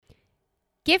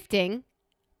gifting,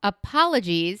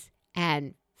 apologies,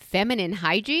 and feminine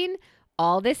hygiene.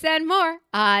 All this and more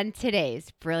on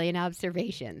today's Brilliant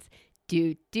Observations.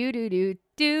 Do, do, do, do,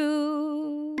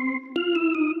 do.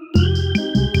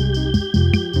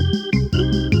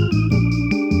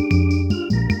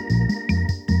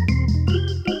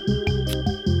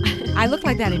 I look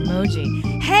like that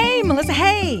emoji. Hey, Melissa.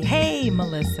 Hey,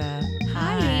 Melissa.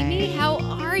 Hi, Amy. How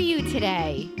are you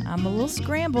today? I'm a little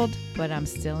scrambled, but I'm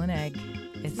still an egg.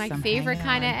 It's my favorite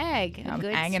kind of egg. A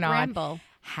good scramble. On.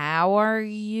 How are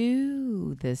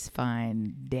you this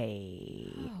fine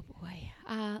day? Oh, boy.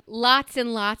 Lots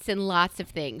and lots and lots of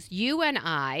things. You and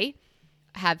I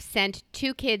have sent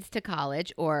 2 kids to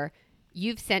college, or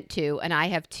you've sent 2, and I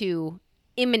have 2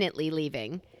 imminently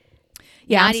leaving.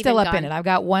 Yeah, I'm still up in it. I've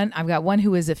got one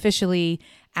who is officially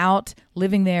out,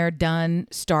 living there, done,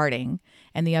 starting,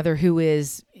 and the other who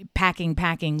is packing,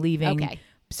 leaving. Okay.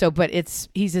 So, but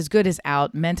he's as good as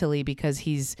out mentally because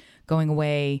he's going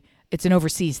away. It's an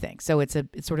overseas thing. So it's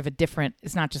sort of a different,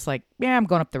 it's not just like, yeah, I'm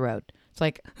going up the road. It's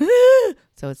like,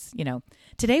 so it's,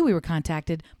 today we were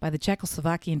contacted by the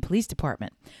Czechoslovakian police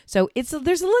department. So there's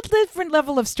a little different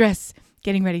level of stress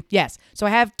getting ready. Yes. So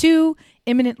I have 2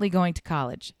 imminently going to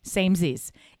college.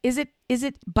 Samesies. Is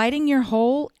it biting your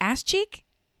whole ass cheek?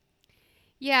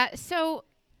 Yeah. So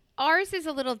ours is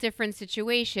a little different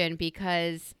situation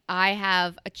because I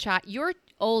have a child. Your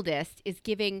oldest is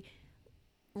giving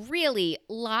really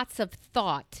lots of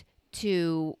thought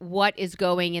to what is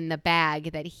going in the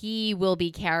bag that he will be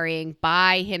carrying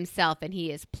by himself, and he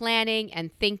is planning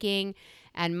and thinking.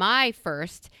 And my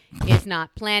first is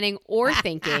not planning or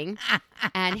thinking,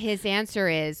 and his answer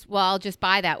is, well, I'll just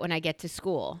buy that when I get to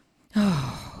school.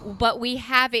 But we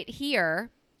have it here.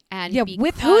 And yeah,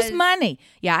 with whose money?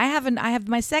 Yeah, I have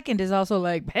my second is also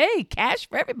like, hey, cash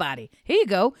for everybody. Here you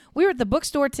go. We were at the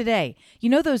bookstore today. You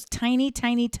know those tiny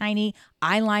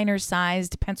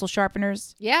eyeliner-sized pencil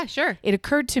sharpeners? Yeah, sure. It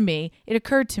occurred to me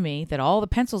that all the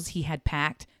pencils he had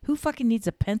packed, who fucking needs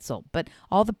a pencil? But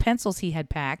all the pencils he had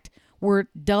packed were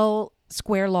dull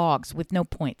square logs with no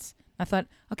points. I thought,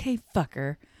 okay,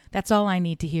 fucker. That's all I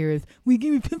need to hear is, we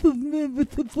give you pencils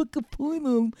with the fucking point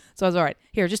on them. So I was all right.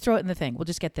 Here, just throw it in the thing. We'll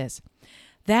just get this.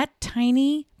 That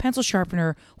tiny pencil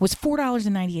sharpener was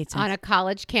 $4.98. On a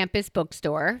college campus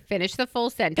bookstore. Finish the full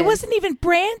sentence. It wasn't even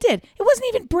branded.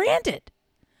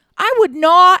 I would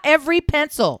gnaw every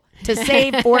pencil to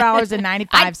save $4.95.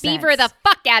 I'd beaver the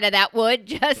fuck out of that wood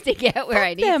just to get where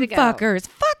I need to go. Fuck them fuckers.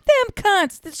 Fuck them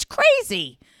cunts. That's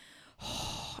crazy.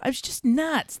 I was just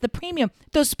nuts. The premium,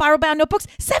 those spiral bound notebooks,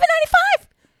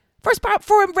 $7.95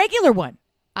 for a regular one.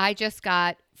 I just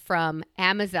got from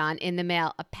Amazon in the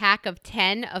mail a pack of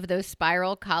 10 of those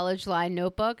spiral college line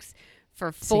notebooks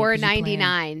for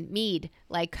 $4.99. Mead,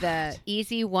 like the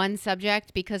easy one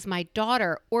subject, because my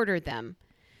daughter ordered them.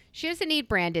 She doesn't need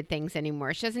branded things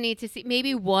anymore. She doesn't need to see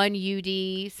maybe one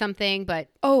UD something, but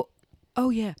oh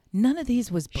yeah, none of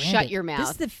these was branded. Shut your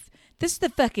mouth. This is the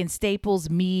fucking Staples,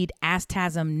 Mead,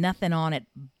 Astasm, nothing on it,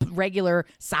 regular,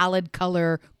 solid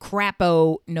color,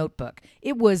 crapo notebook.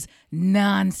 It was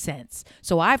nonsense.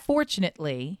 So I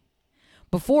fortunately,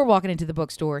 before walking into the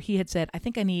bookstore, he had said, I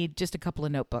think I need just a couple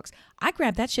of notebooks. I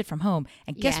grabbed that shit from home,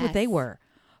 and guess what they were?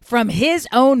 From his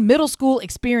own middle school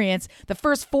experience, the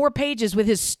first 4 pages with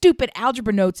his stupid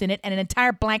algebra notes in it and an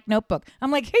entire blank notebook.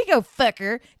 I'm like, here you go,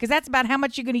 fucker, because that's about how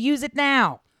much you're going to use it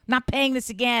now. I'm not paying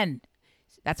this again.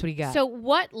 That's what he got. So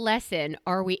what lesson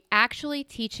are we actually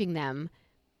teaching them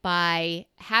by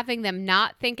having them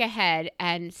not think ahead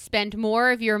and spend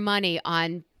more of your money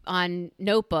on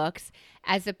notebooks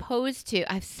as opposed to,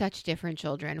 I have such different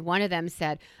children. One of them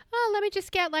said, oh, let me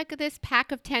just get like this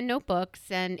pack of 10 notebooks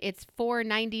and it's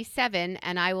 $4.97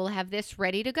 and I will have this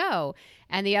ready to go.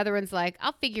 And the other one's like,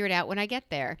 I'll figure it out when I get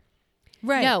there.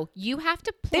 Right. No, you have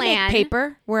to plan. They make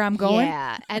paper where I'm going.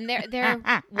 Yeah, and they're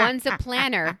one's a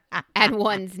planner and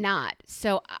one's not.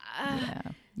 So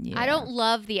Yeah. I don't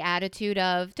love the attitude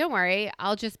of, don't worry,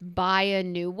 I'll just buy a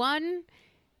new one.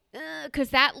 Because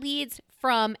that leads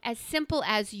from as simple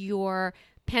as your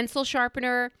pencil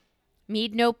sharpener,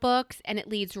 Mead notebooks, and it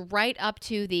leads right up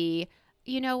to the,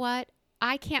 you know what?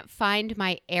 I can't find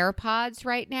my AirPods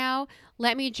right now.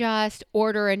 Let me just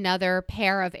order another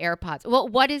pair of AirPods. Well,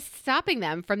 what is stopping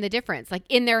them from the difference? Like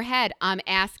in their head, I'm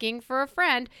asking for a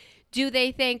friend. Do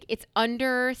they think it's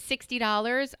under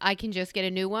 $60? I can just get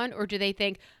a new one? Or do they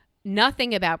think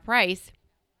nothing about price?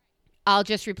 I'll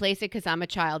just replace it because I'm a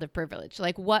child of privilege.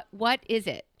 Like what is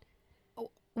it?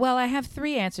 Well, I have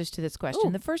 3 answers to this question.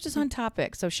 Ooh. The first is on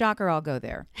topic. So shocker, I'll go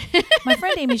there. My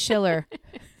friend Amy Schiller.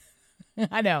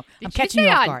 I know. I'm catching you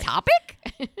off guard. On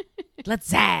topic? Let's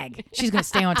zag. She's going to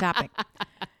stay on topic.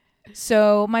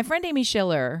 So my friend Amy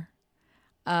Schiller,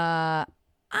 I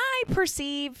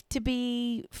perceive to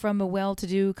be from a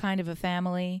well-to-do kind of a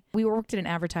family. We worked at an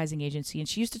advertising agency, and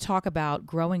she used to talk about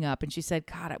growing up, and she said,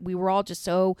 God, we were all just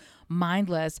so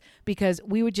mindless because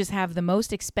we would just have the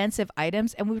most expensive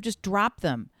items, and we would just drop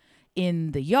them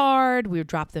in the yard. We would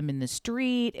drop them in the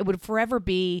street. It would forever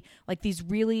be like these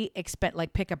really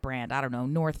like pick a brand. I don't know,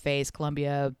 North Face,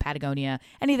 Columbia, Patagonia,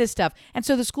 any of this stuff. And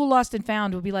so the school lost and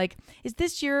found would be like, is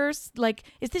this yours? Like,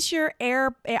 is this your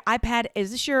iPad?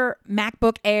 Is this your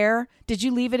MacBook Air? Did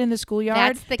you leave it in the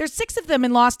schoolyard? There's 6 of them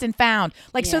in lost and found.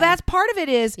 Like, so that's part of it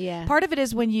is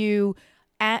when you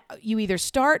either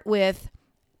start with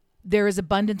there is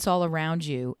abundance all around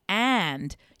you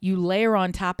and you layer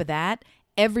on top of that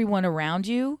everyone around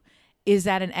you is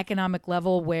at an economic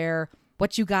level where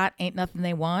what you got ain't nothing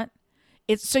they want.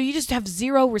 It's so you just have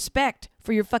zero respect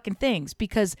for your fucking things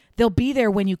because they'll be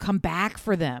there when you come back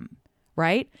for them,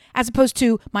 right? As opposed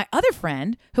to my other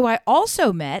friend who I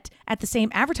also met at the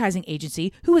same advertising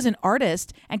agency who was an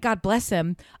artist and God bless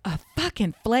him, a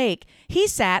fucking flake. He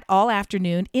sat all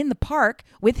afternoon in the park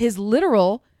with his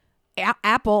literal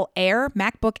Apple Air,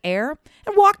 MacBook Air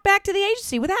and walked back to the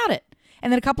agency without it.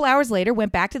 And then a couple hours later,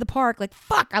 went back to the park like,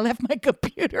 fuck, I left my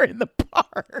computer in the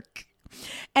park.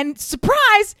 And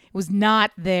surprise, it was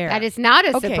not there. That is not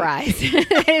a surprise.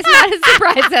 It's not a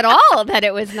surprise at all that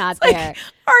it was not there. Like,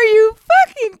 are you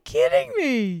fucking kidding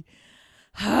me?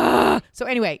 So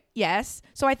anyway, yes.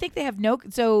 So I think they have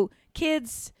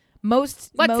kids, what's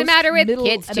the matter with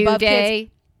kids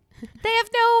today?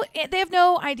 They have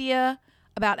no idea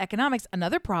about economics.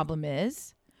 Another problem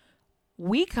is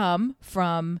we come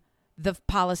from the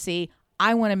policy,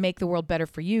 I want to make the world better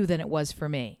for you than it was for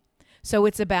me. So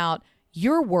it's about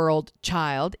your world,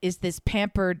 child, is this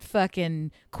pampered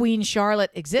fucking Queen Charlotte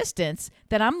existence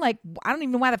that I'm like, I don't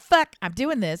even know why the fuck I'm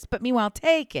doing this, but meanwhile,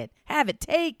 take it, have it,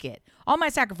 take it. All my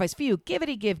sacrifice for you, give.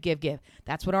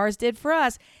 That's what ours did for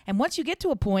us. And once you get to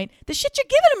a point, the shit you're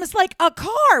giving them is like a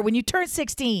car when you turn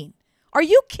 16. Are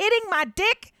you kidding my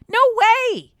dick? No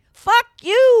way. Fuck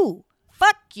you.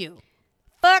 Fuck you.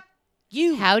 Fuck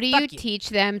you. How do you teach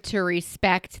them to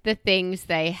respect the things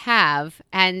they have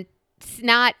and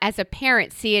not, as a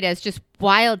parent, see it as just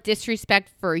wild disrespect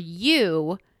for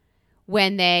you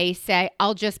when they say,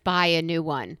 I'll just buy a new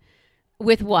one?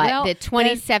 With what? Well, the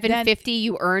 $27.50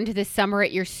 you earned this summer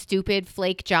at your stupid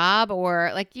flake job?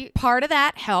 Or like you? Part of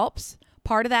that helps.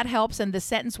 And the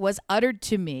sentence was uttered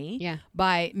to me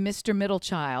by Mr.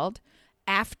 Middlechild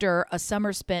after a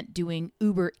summer spent doing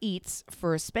Uber Eats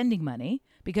for spending money.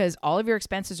 Because all of your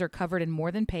expenses are covered and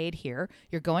more than paid here.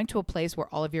 You're going to a place where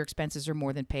all of your expenses are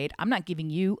more than paid. I'm not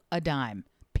giving you a dime,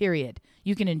 period.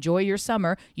 You can enjoy your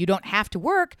summer. You don't have to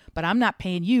work, but I'm not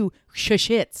paying you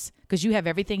shits because you have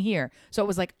everything here. So it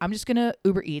was like, I'm just going to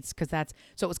Uber Eats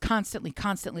so it was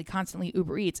constantly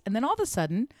Uber Eats. And then all of a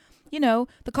sudden, the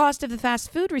cost of the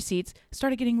fast food receipts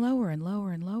started getting lower and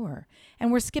lower and lower.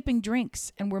 And we're skipping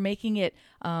drinks and we're making it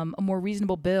a more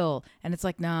reasonable bill. And it's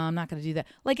like, no, I'm not going to do that.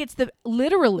 Like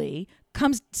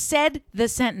said the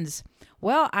sentence.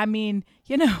 Well, I mean,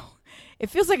 it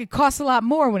feels like it costs a lot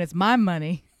more when it's my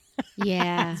money.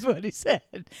 Yeah. That's what he said.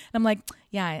 And I'm like,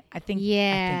 I think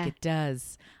it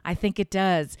does. I think it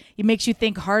does. It makes you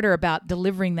think harder about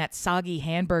delivering that soggy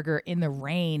hamburger in the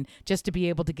rain just to be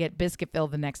able to get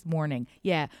Biscuitville the next morning.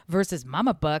 Yeah, versus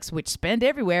Mama Bucks, which spend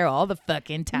everywhere all the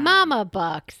fucking time. Mama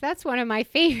Bucks. That's one of my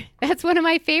favorite. That's one of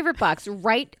my favorite bucks.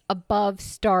 Right above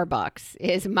Starbucks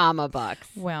is Mama Bucks.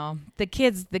 Well, the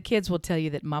kids will tell you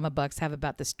that Mama Bucks have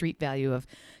about the street value of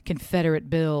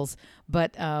Confederate bills.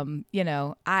 But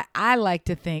I like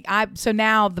to think so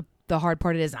now the hard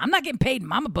part is I'm not getting paid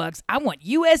Mama Bucks. I want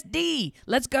USD.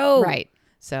 Let's go. Right.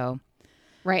 So.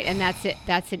 Right. And that's it.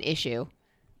 That's an issue.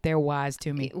 They're wise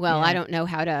to me. Well, yeah. I don't know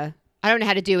how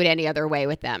to do it any other way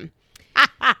with them.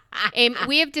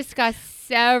 We have discussed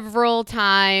several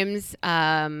times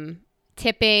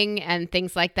tipping and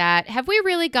things like that. Have we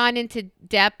really gone into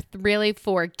depth really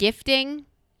for gifting?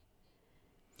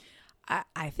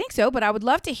 I think so, but I would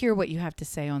love to hear what you have to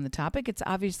say on the topic. It's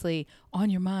obviously on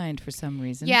your mind for some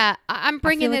reason. Yeah, I'm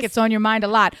bringing I feel like it's on your mind a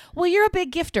lot. Well, you're a big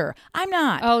gifter. I'm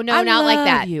not. Oh no, I not like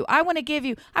that. You. I want to give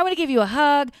you a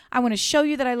hug. I want to show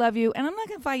you that I love you, and I'm not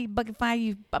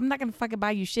gonna I'm not gonna fucking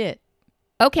buy you shit.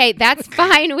 Okay, that's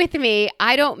fine with me.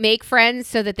 I don't make friends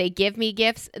so that they give me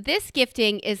gifts. This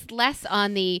gifting is less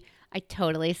on the I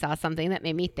totally saw something that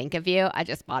made me think of you. I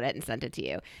just bought it and sent it to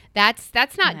you. That's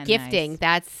not gifting. Nice.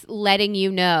 That's letting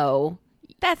you know.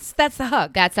 That's the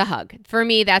hug. That's a hug. For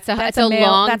me, that's a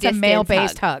long distance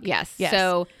male-based hug. Yes.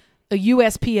 So A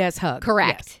USPS hug.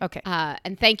 Correct. Yes. Okay.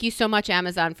 And thank you so much,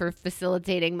 Amazon, for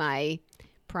facilitating my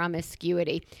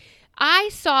promiscuity. I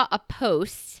saw a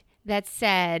post that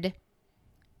said,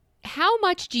 how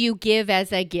much do you give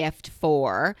as a gift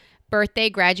for birthday,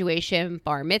 graduation,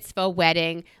 bar mitzvah,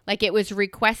 wedding? Like it was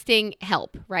requesting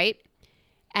help, right?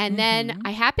 And then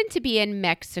I happened to be in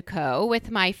Mexico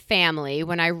with my family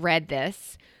when I read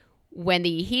this, when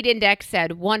the heat index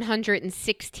said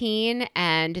 116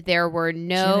 and there were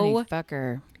no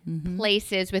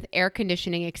places with air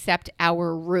conditioning except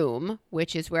our room,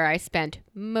 which is where I spent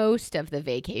most of the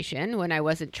vacation when I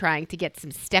wasn't trying to get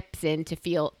some steps in to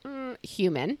feel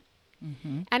human.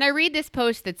 And I read this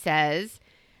post that says,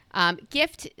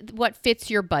 gift what fits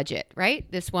your budget, right?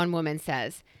 This one woman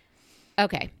says,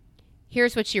 okay,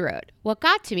 here's what she wrote. What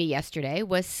got to me yesterday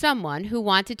was someone who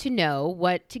wanted to know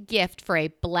what to gift for a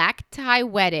black tie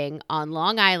wedding on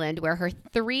Long Island where her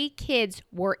 3 kids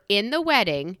were in the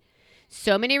wedding.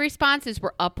 So many responses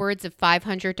were upwards of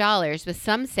 $500, with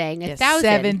some saying $1,000.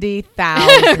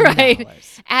 $70,000. Right.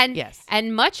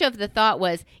 And much of the thought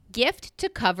was gift to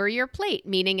cover your plate,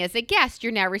 meaning as a guest,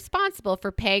 you're now responsible for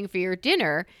paying for your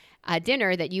dinner, a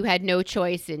dinner that you had no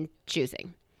choice in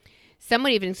choosing.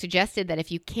 Someone even suggested that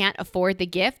if you can't afford the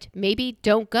gift, maybe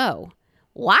don't go.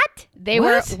 What? They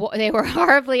were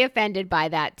horribly offended by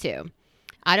that too.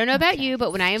 I don't know about you,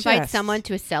 but when I invite someone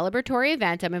to a celebratory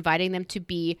event, I'm inviting them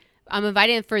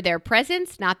for their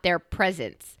presence, not their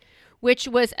presence, which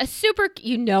was a super,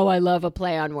 I love a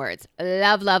play on words.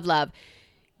 Love, love, love.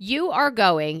 You are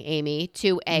going, Amy,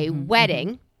 to a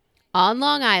wedding on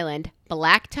Long Island,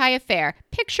 black tie affair.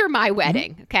 Picture my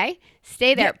wedding, okay?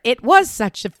 Stay there. Yeah, it was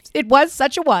such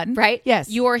a one. Right? Yes.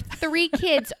 Your 3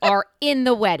 kids are in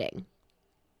the wedding.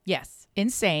 Yes.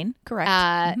 Insane.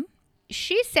 Correct.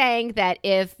 She's saying that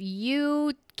if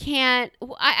you can't,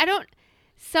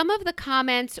 some of the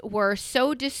comments were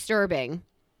so disturbing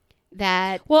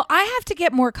that. Well, I have to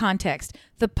get more context.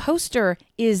 The poster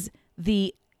is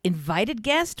the invited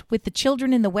guest with the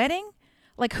children in the wedding.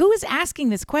 Like, who is asking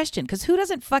this question? Because who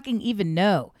doesn't fucking even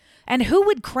know? And who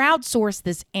would crowdsource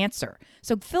this answer?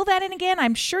 So fill that in again.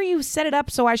 I'm sure you set it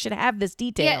up so I should have this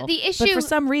detail. Yeah, the issue, but for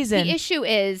some reason, the issue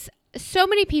is so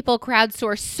many people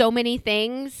crowdsource so many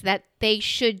things that they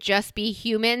should just be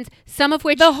humans, some of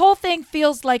which... The whole thing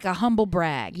feels like a humble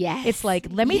brag. Yes. It's like,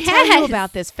 let me tell you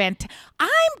about this. I'm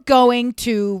going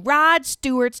to Rod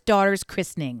Stewart's daughter's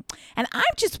christening, and I'm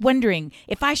just wondering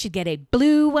if I should get a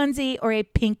blue onesie or a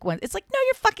pink one. It's like, no,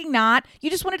 you're fucking not.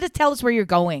 You just wanted to tell us where you're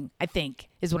going, I think,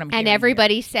 is what I'm hearing. And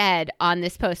everybody said on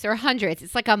this post, there are hundreds.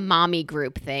 It's like a mommy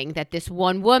group thing that this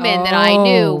one woman that I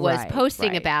knew was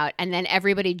posting about, and then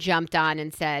everybody jumped on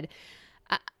and said...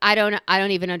 I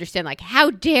don't even understand. Like, how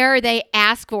dare they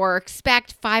ask for or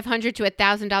expect $500 to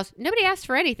 $1,000? Nobody asked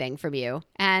for anything from you,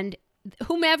 and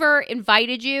whomever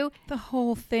invited you. The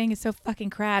whole thing is so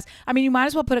fucking crass. I mean, you might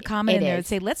as well put a comment in there and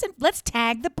say, let's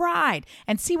tag the bride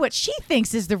and see what she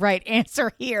thinks is the right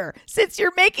answer here, since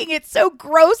you're making it so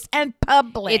gross and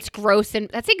public. It's gross, and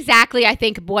that's exactly, I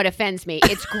think, what offends me.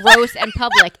 It's gross and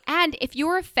public. And if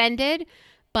you're offended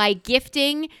by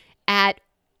gifting at...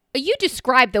 You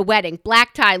described the wedding,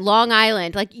 black tie, Long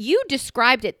Island. Like, you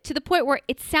described it to the point where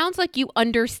it sounds like you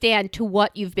understand to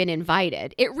what you've been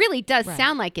invited. It really does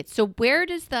sound like it. So where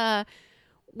does that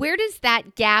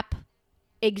gap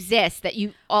exist that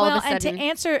you all of a sudden...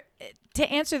 And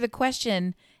to answer the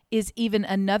question is even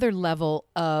another level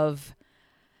of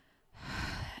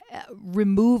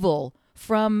removal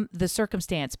from the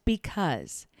circumstance,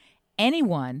 because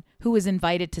anyone who is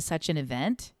invited to such an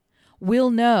event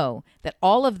will know that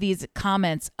all of these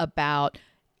comments about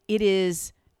it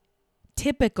is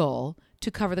typical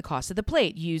to cover the cost of the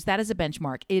plate, use that as a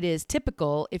benchmark. It is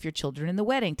typical, if your children in the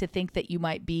wedding, to think that you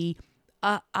might be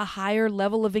a higher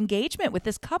level of engagement with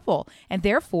this couple. And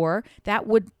therefore, that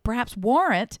would perhaps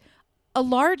warrant a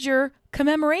larger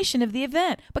commemoration of the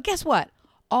event. But guess what?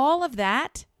 All of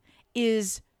that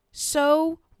is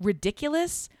so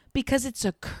ridiculous because it's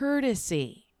a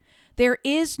courtesy. There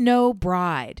is no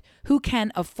bride who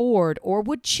can afford or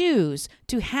would choose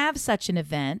to have such an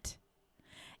event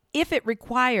if it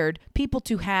required people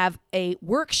to have a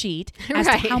worksheet as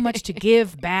to how much to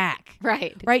give back.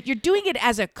 Right. You're doing it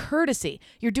as a courtesy.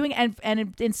 You're doing,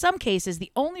 and in some cases,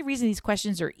 the only reason these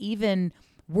questions are even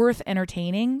worth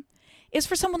entertaining is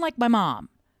for someone like my mom.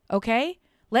 Okay?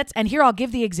 And here I'll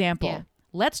give the example. Yeah.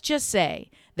 Let's just say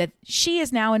that she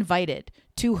is now invited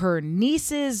to her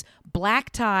niece's black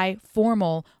tie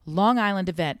formal Long Island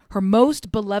event, her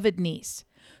most beloved niece,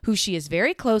 who she is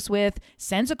very close with,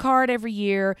 sends a card every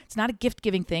year. It's not a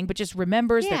gift-giving thing, but just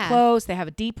remembers they're close. They have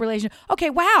a deep relationship. Okay,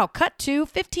 wow. Cut to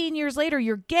 15 years later,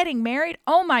 you're getting married.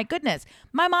 Oh, my goodness.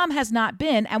 My mom has not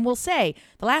been, and will say,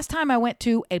 the last time I went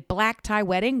to a black tie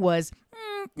wedding was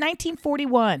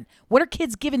 1941. What are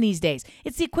kids given these days?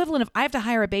 It's the equivalent of I have to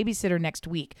hire a babysitter next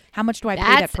week. How much do I pay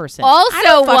that person?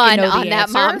 Also one on that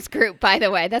mom's group, by the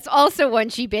way. That's also one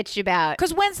she bitched about.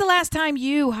 Because when's the last time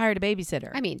you hired a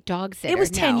babysitter? I mean, dog sitter. It was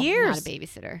 10 years. Not a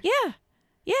babysitter. Yeah.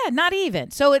 Yeah, not even.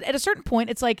 So at a certain point,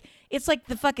 it's like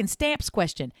the fucking stamps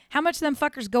question. How much them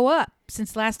fuckers go up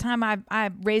since last time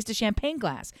I raised a champagne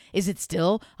glass? Is it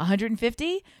still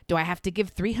 150? Do I have to give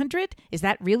 300? Is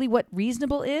that really what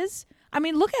reasonable is? I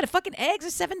mean, look at it. Fucking eggs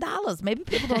are $7. Maybe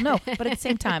people don't know. But at the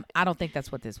same time, I don't think that's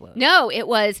what this was. No, it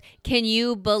was, can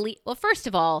you believe? Well, first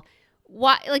of all,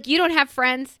 why? Like, you don't have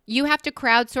friends. You have to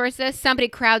crowdsource this. Somebody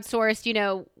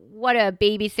crowdsourced, what a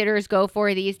babysitters go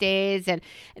for these days. And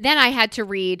then I had to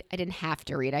read. I didn't have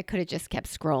to read. I could have just kept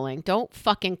scrolling. Don't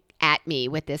fucking at me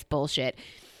with this bullshit.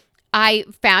 I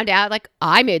found out, like,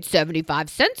 I made 75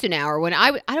 cents an hour when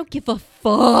I don't give a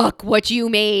fuck what you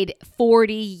made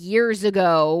 40 years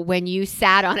ago when you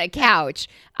sat on a couch.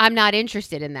 I'm not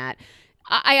interested in that.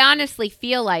 I honestly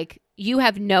feel like you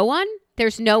have no one.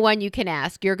 There's no one you can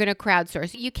ask. You're going to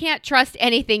crowdsource. You can't trust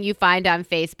anything you find on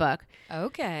Facebook.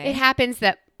 Okay. It happens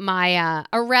that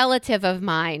a relative of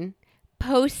mine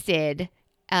posted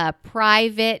a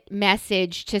private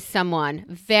message to someone,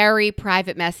 very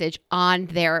private message on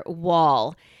their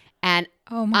wall. And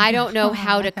I don't know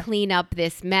how to clean up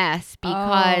this mess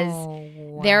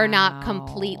because they're not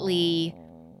completely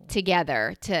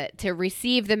together to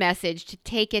receive the message, to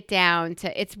take it down,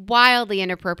 it's wildly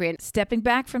inappropriate. Stepping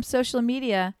back from social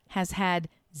media has had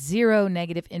zero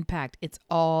negative impact. It's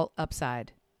all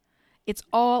upside. It's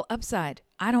all upside.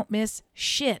 I don't miss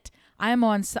shit.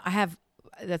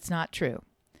 That's not true.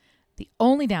 The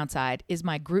only downside is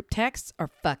my group texts are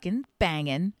fucking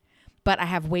banging, but I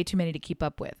have way too many to keep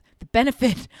up with. The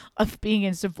benefit of being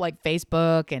in stuff like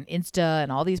Facebook and Insta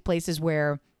and all these places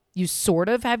where you sort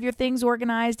of have your things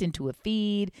organized into a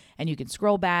feed and you can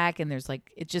scroll back and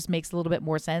it just makes a little bit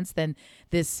more sense than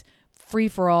this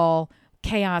free-for-all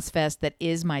chaos fest that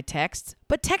is my texts.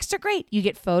 But texts are great. You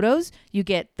get photos, you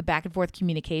get the back and forth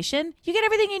communication, you get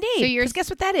everything you need. Because guess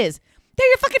what that is? They're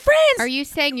your fucking friends. Are you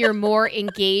saying you're more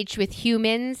engaged with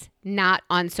humans, not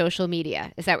on social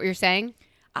media? Is that what you're saying?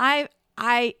 I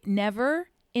never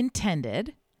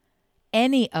intended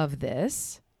any of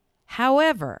this.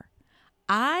 However,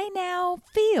 I now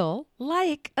feel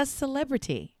like a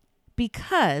celebrity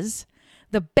because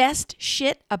the best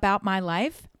shit about my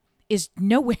life is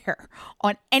nowhere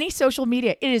on any social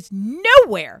media. It is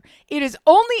nowhere. It is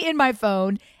only in my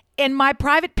phone and my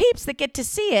private peeps that get to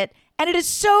see it. And it is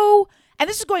so, and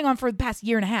this is going on for the past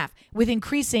year and a half with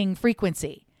increasing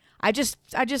frequency. I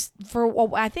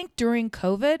think during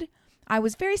COVID, I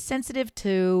was very sensitive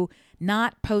to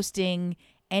not posting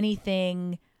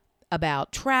anything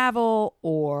about travel,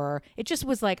 or it just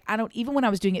was like, even when I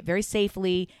was doing it very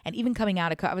safely and even coming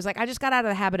out of, I was like, I just got out of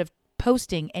the habit of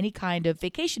posting any kind of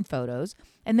vacation photos.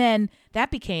 And then that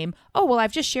became,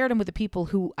 I've just shared them with the people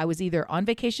who I was either on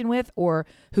vacation with or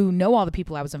who know all the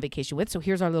people I was on vacation with. So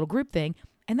here's our little group thing.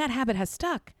 And that habit has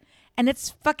stuck. And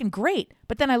it's fucking great.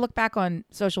 But then I look back on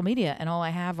social media and all I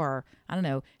have are,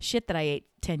 shit that I ate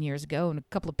 10 years ago and a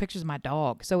couple of pictures of my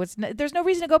dog. So there's no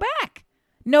reason to go back.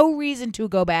 No reason to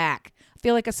go back. I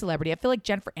feel like a celebrity. I feel like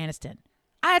Jennifer Aniston.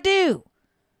 I do.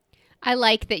 I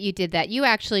like that you did that. You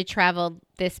actually traveled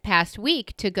this past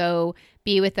week to go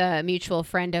be with a mutual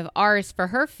friend of ours for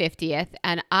her 50th.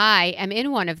 And I am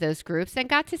in one of those groups and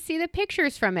got to see the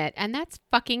pictures from it. And that's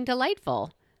fucking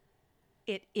delightful.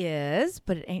 It is,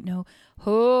 but it ain't no,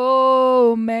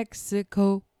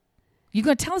 Mexico. You're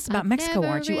going to tell us about Mexico,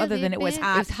 aren't you? Other than it was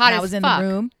hot. It was hot as I was in fuck. the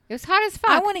room. It was hot as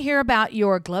fuck. I want to hear about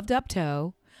your gloved up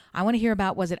toe. I want to hear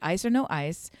about, was it ice or no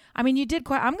ice? I mean, you did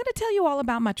quite, I'm going to tell you all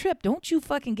about my trip. Don't you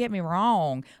fucking get me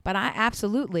wrong. But I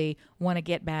absolutely want to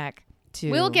get back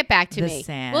to We'll get back to the me.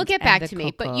 sand We'll get and back the to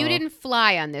me. But cocoa. you didn't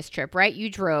fly on this trip, right? You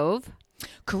drove.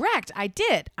 Correct. I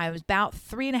did. I was about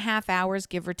 3.5 hours,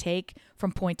 give or take,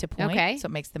 from point to point. Okay. So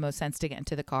it makes the most sense to get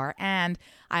into the car. And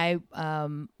I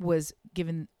was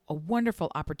given a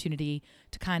wonderful opportunity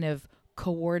to kind of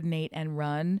coordinate and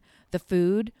run the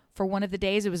food for one of the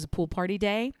days. It was a pool party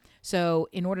day. So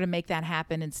in order to make that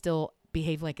happen and still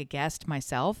behave like a guest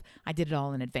myself, I did it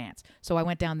all in advance. So I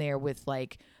went down there with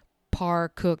like par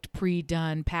cooked,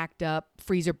 pre-done, packed up,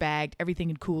 freezer bagged, everything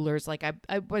in coolers. Like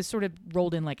I was sort of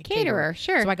rolled in like a caterer.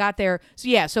 Sure. So I got there.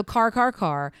 So car.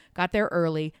 Got there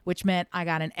early, which meant I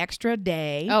got an extra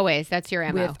day. Always. That's your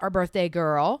MO. With our birthday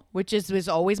girl, which was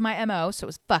always my MO. So it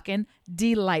was fucking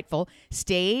delightful.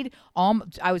 Stayed.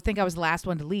 I would think I was the last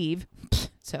one to leave.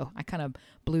 So I kind of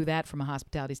blew that from a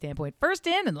hospitality standpoint. First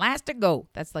in and last to go.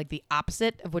 That's like the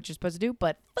opposite of what you're supposed to do.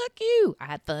 But fuck you. I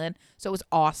had fun. So it was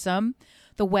awesome.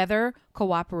 The weather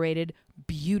cooperated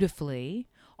beautifully.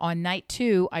 On night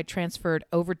 2, I transferred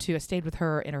over I stayed with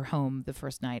her in her home the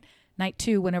first night. Night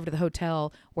 2, went over to the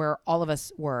hotel where all of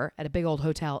us were at a big old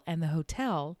hotel. And the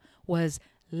hotel was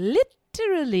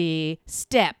literally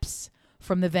steps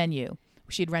from the venue.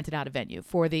 She'd rented out a venue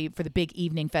for the big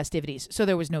evening festivities. So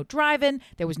there was no driving.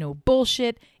 There was no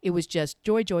bullshit. It was just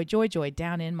joy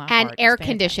down in my heart. And air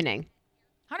conditioning.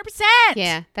 100%.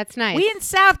 Yeah, that's nice. We in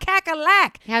South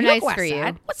Cackalack. How nice for you.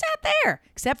 What's out there?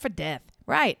 Except for death.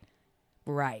 Right.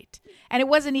 And it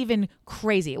wasn't even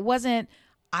crazy. It wasn't,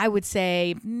 I would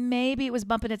say, maybe it was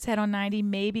bumping its head on 90.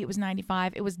 Maybe it was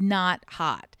 95. It was not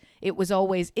hot. It was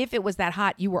always, if it was that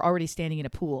hot, you were already standing in a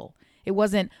pool. It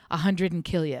wasn't 100 and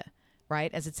kill you.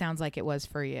 Right? As it sounds like it was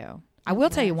for you. I will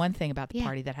tell you one thing about the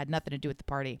party that had nothing to do with the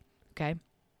party. Okay.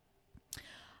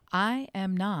 I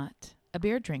am not a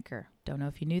beer drinker. Don't know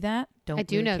if you knew that. I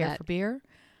do know care that. For beer.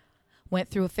 Went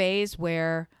through a phase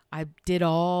where I did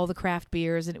all the craft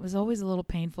beers and it was always a little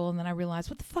painful. And then I realized,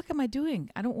 what the fuck am I doing?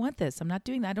 I don't want this. I'm not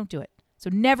doing that. I don't do it. So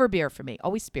never beer for me.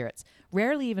 Always spirits.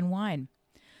 Rarely even wine.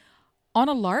 On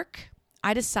a lark,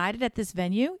 I decided at this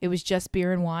venue, it was just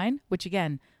beer and wine, which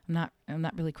again, I'm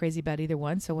not really crazy about either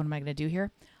one. So what am I going to do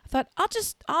here? I thought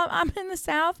I'm in the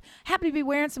South, happen to be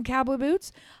wearing some cowboy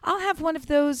boots. I'll have one of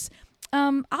those.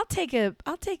 I'll take a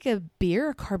beer,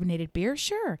 a carbonated beer.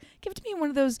 Sure. Give it to me in one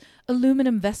of those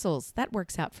aluminum vessels. That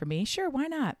works out for me. Sure. Why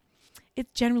not?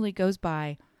 It generally goes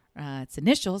by its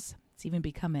initials. It's even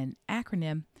become an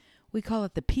acronym. We call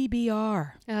it the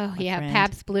PBR. Oh yeah. Friend.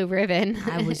 Pabst Blue Ribbon.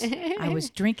 I was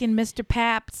drinking Mr.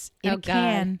 Pabst in a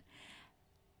can.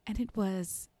 And it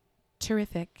was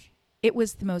terrific. It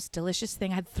was the most delicious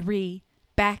thing. I had 3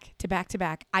 back to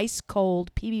back, ice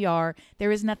cold PBR.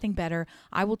 There is nothing better.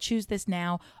 I will choose this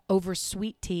now over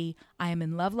sweet tea. I am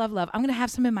in love. I'm going to have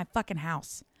some in my fucking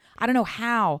house. I don't know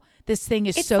how this thing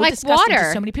is so like disgusting water.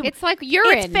 to so many people. It's like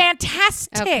urine. It's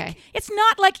fantastic. Okay. It's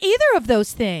not like either of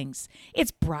those things.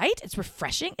 It's bright. It's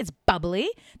refreshing. It's bubbly.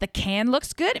 The can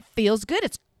looks good. It feels good.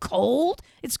 It's cold.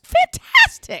 It's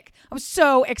fantastic. I'm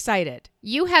so excited.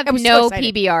 You have no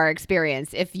PBR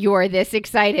experience if you're this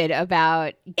excited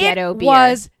about ghetto beer. It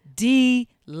was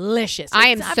delicious. I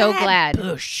am so glad.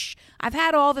 Bush. I've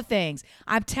had all the things.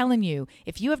 I'm telling you,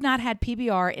 if you have not had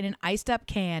PBR in an iced up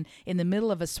can in the middle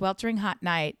of a sweltering hot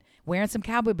night wearing some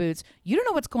cowboy boots, you don't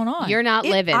know what's going on. You're not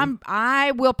living.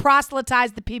 I will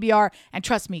proselytize the PBR, and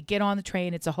trust me, get on the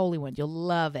train. It's a holy one. You'll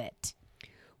love it.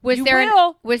 Was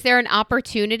there an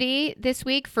opportunity this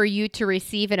week for you to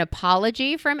receive an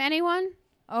apology from anyone?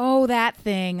 Oh, that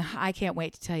thing. I can't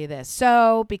wait to tell you this.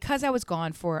 So, because I was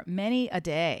gone for many a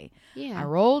day, I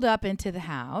rolled up into the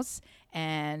house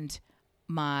and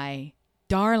my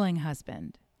darling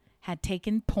husband had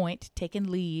taken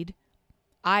lead.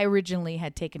 I originally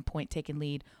had taken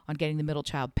lead on getting the middle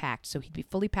child packed. So he'd be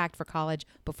fully packed for college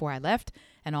before I left.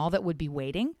 And all that would be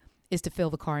waiting is to fill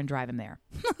the car and drive him there.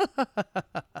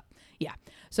 Yeah.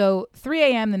 So 3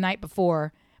 a.m. the night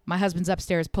before, my husband's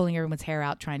upstairs pulling everyone's hair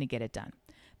out, trying to get it done.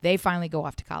 They finally go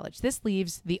off to college. This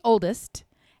leaves the oldest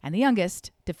and the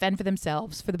youngest to fend for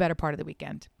themselves for the better part of the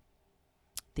weekend.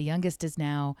 The youngest is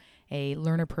now a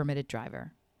learner permitted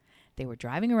driver. They were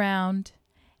driving around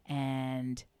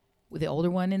and with the older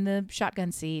one in the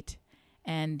shotgun seat.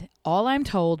 And all I'm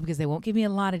told, because they won't give me a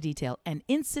lot of detail, an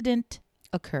incident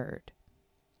occurred.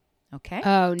 Okay.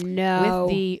 Oh, no.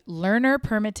 With the learner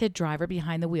permitted driver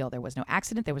behind the wheel. There was no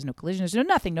accident. There was no collision. There's no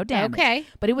nothing, no damage. Okay.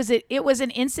 But it was an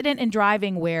incident in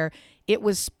driving where it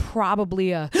was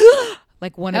probably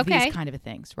like one of these kind of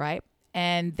things, right?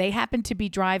 And they happened to be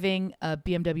driving a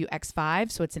BMW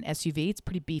X5. So it's an SUV. It's a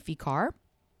pretty beefy car.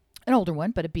 An older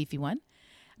one, but a beefy one.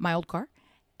 My old car.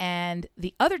 And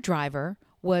the other driver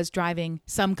was driving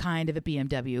some kind of a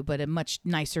BMW, but a much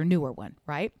nicer, newer one,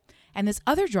 right? And this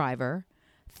other driver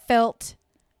felt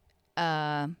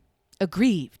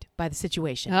aggrieved by the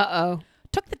situation. Uh-oh.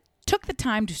 Took the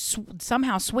time to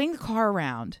somehow swing the car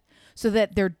around so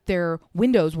that their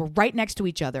windows were right next to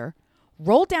each other,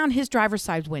 rolled down his driver's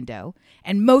side window,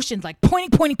 and motioned like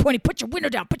pointing, put your window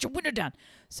down.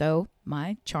 So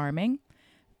my charming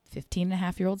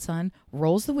 15-and-a-half-year-old son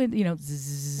rolls the window,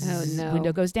 zzz, Oh, no.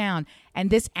 window goes down. And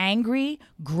this angry,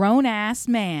 grown-ass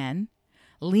man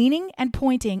leaning and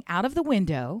pointing out of the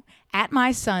window at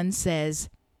my son says,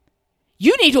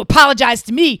 "You need to apologize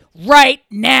to me right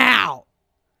now."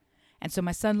 And so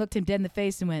my son looked him dead in the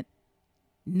face and went,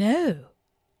 "No,"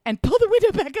 and pulled the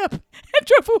window back up and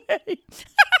drove away.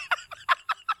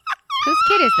 Whose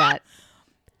kid is that?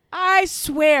 I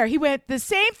swear, he went the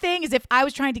same thing as if I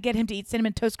was trying to get him to eat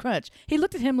Cinnamon Toast Crunch. He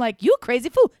looked at him like, "You a crazy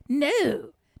fool."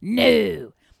 No.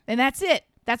 And that's it.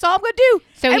 That's all I'm going to do.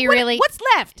 So and he what's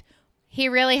left? He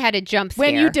really had a jump scare.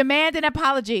 When you demand an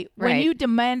apology, when Right. you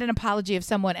demand an apology of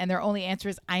someone and their only answer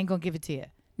is, "I ain't going to give it to you."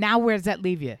 Now where does that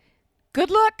leave you? Good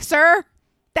luck, sir.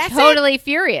 That's totally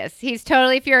furious. He's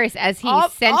totally furious as he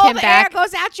sent all him the back. air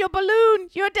goes out your balloon.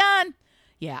 You're done.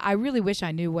 Yeah, I really wish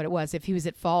I knew what it was, if he was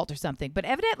at fault or something. But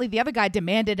evidently the other guy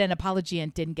demanded an apology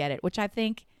and didn't get it, which I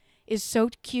think is so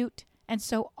cute and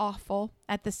so awful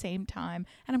at the same time.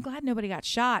 And I'm glad nobody got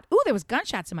shot. Ooh, there was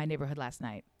gunshots in my neighborhood last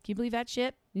night. Can you believe that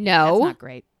shit? No. That's not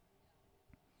great.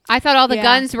 I thought all the Yeah,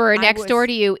 guns were I next was- door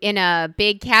to you in a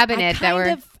big cabinet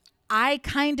I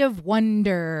kind of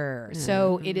wonder.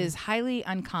 So it is highly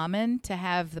uncommon to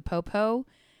have the popo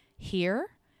here.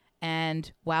 And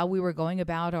while we were going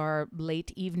about our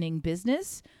late evening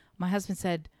business, my husband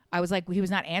said, he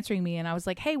was not answering me. And I was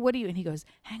like, "Hey, what are you?" And he goes,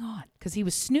 "Hang on." Because he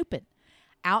was snooping.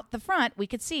 Out the front, we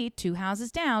could see 2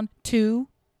 houses down, 2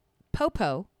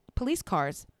 popo police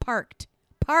cars parked.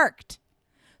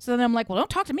 So then I'm like, "Well, don't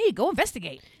talk to me. Go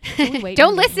investigate." So we wait Don't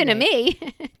and listen to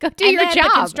investigate. me. Go do And your then job.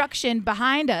 the construction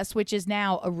behind us, which is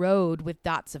now a road with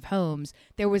dots of homes,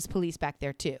 there was police back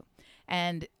there too.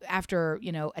 And after,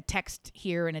 a text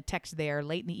here and a text there,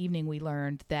 late in the evening, we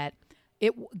learned that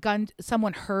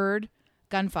someone heard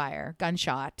gunfire,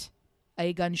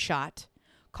 a gunshot,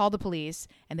 called the police,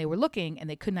 and they were looking and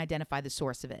they couldn't identify the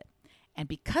source of it. And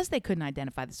because they couldn't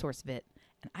identify the source of it,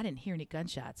 and I didn't hear any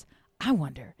gunshots, I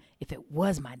wonder if it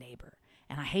was my neighbor.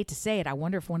 And I hate to say it, I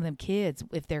wonder if one of them kids,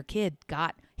 if their kid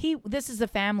this is a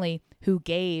family who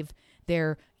gave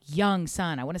their young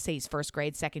son, I want to say he's first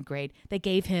grade, second grade, they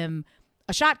gave him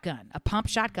a shotgun, a pump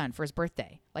shotgun for his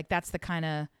birthday. Like that's the kind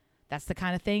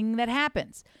of thing that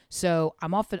happens. So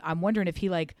I'm wondering if he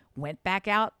went back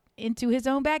out into his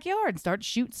own backyard and started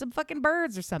shooting some fucking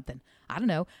birds or something. I don't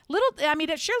know.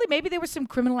 Surely maybe there was some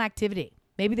criminal activity.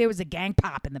 Maybe there was a gang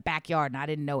pop in the backyard and I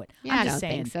didn't know it. Yeah, I'm I just don't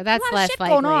saying. think so. That's a lot less of shit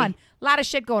likely. going on. A lot of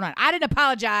shit going on. I didn't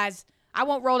apologize. I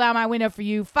won't roll down my window for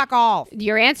you. Fuck off.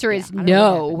 Your answer is I don't know what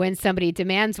no happened. when somebody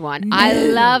demands one. No. I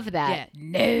love that.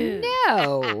 Yeah,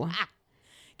 No.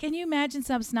 Can you imagine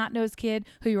some snot-nosed kid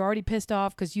who you're already pissed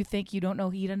off because you think you don't know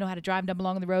how to drive down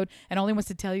along the road and all he wants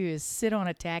to tell you is sit on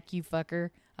a tack, you fucker.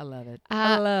 I love it.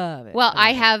 I love it. Well,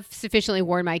 I have sufficiently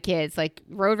warned my kids,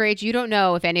 road rage, you don't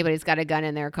know if anybody's got a gun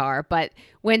in their car. But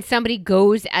when somebody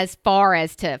goes as far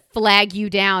as to flag you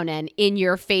down and in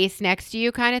your face next to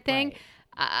you kind of thing,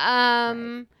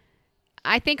 I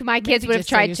think my kids would have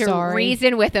tried to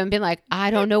reason with them, been like, "I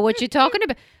don't know what you're talking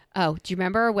about." Oh, do you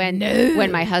remember when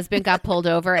my husband got pulled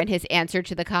over and his answer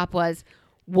to the cop was,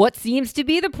 "What seems to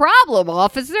be the problem,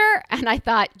 officer?" And I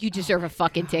thought, you deserve a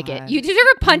fucking ticket. You deserve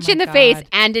a punch in the face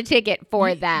and a ticket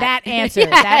for that. That answer.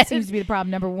 Yes. That seems to be the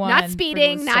problem. Number one. Not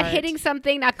speeding, not hitting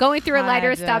something, not going through a light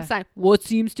or a stop sign. What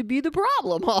seems to be the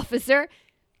problem, officer?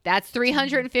 That's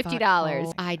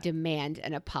 $350. I demand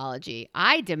an apology.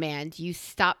 I demand you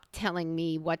stop telling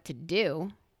me what to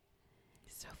do.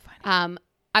 So funny.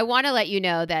 I want to let you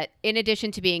know that in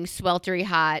addition to being sweltery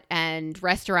hot and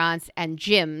restaurants and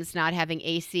gyms not having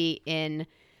AC in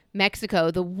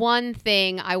Mexico, the one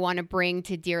thing I want to bring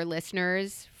to dear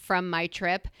listeners from my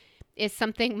trip is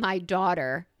something my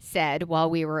daughter said while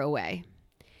we were away.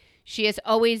 She has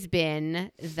always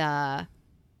been the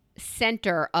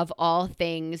center of all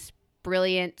things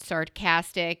brilliant,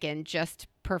 sarcastic, and just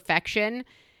perfection.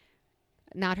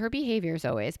 Not her behaviors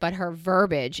always, but her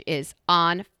verbiage is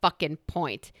on fucking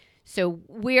point. So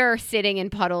we're sitting in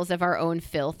puddles of our own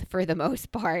filth for the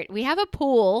most part. We have a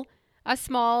pool, a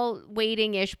small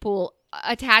wading-ish pool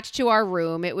attached to our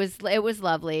room. It was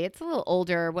lovely. It's a little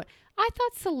older. I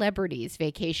thought celebrities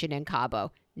vacation in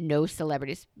Cabo. No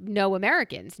celebrities, no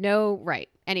Americans, no, right.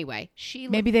 Anyway,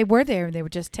 Maybe they were there and they were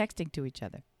just texting to each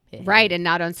other. Right, and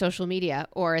not on social media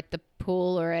or at the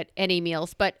pool or at any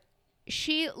meals. But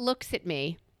she looks at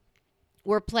me.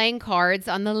 We're playing cards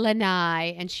on the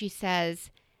lanai, and she says,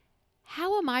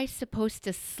 "How am I supposed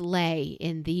to slay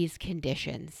in these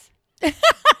conditions?"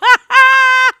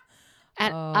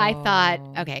 And I thought,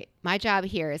 okay, my job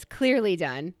here is clearly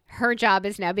done. Her job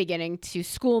is now beginning to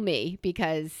school me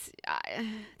because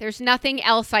there's nothing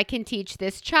else I can teach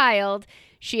this child.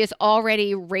 She has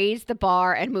already raised the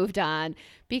bar and moved on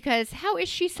because how is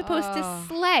she supposed to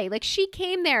slay? Like she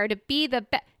came there to be the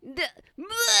best.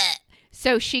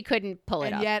 So she couldn't pull it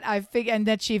and up. Yet and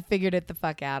that she figured it the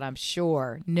fuck out, I'm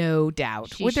sure. No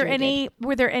doubt. Were there any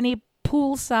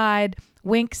poolside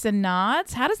winks and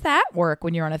nods? How does that work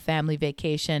when you're on a family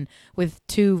vacation with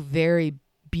two very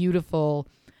beautiful,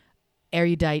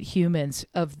 erudite humans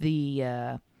of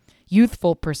the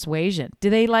youthful persuasion? Do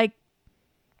they like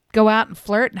go out and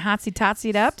flirt and hotsy-totsy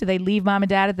it up? Do they leave mom and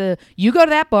dad at you go to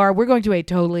that bar, we're going to a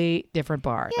totally different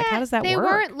bar? Yeah, like, how does that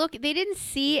work? They didn't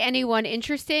see anyone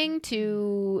interesting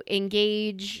to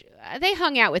engage. They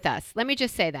hung out with us. Let me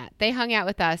just say that. They hung out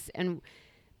with us, and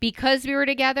because we were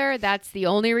together, that's the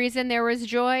only reason there was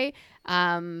joy.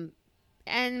 And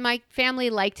my family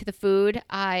liked the food.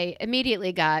 I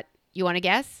immediately got, you want to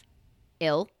guess?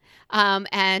 Ill.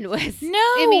 And was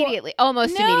immediately.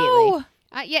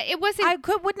 Yeah, it wasn't. I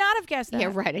would not have guessed that. Yeah,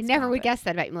 right. I never would guess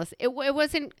that about you, Melissa. It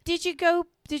wasn't. Did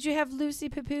you have Lucy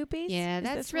Poopies? Yeah,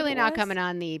 that's really not coming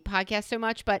on the podcast so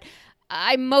much, but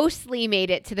I mostly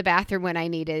made it to the bathroom when I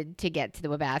needed to get to the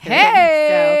bathroom.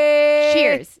 Hey! So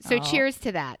cheers. Cheers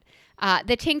to that.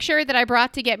 The tincture that I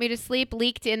brought to get me to sleep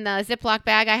leaked in the Ziploc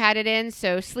bag I had it in,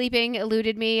 so sleeping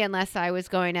eluded me unless I was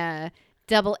going to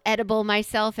double edible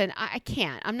myself, and I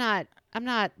can't. I'm not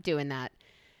doing that.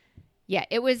 Yeah,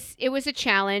 it was a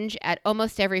challenge at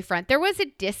almost every front. There was a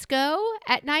disco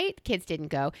at night. Kids didn't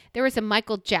go. There was a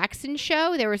Michael Jackson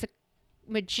show. There was a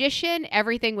magician.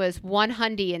 Everything was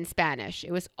 $100 in Spanish.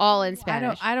 It was all in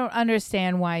Spanish. I don't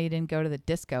understand why you didn't go to the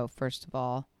disco, first of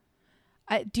all.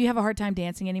 Do you have a hard time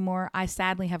dancing anymore? I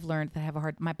sadly have learned that I have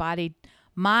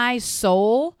my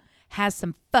soul has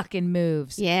some fucking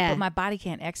moves. Yeah. But my body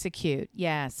can't execute.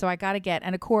 Yeah. So I got to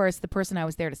and of course, the person I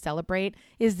was there to celebrate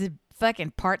is the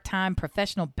fucking part-time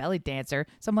professional belly dancer.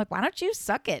 So I'm like, why don't you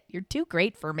suck it? You're too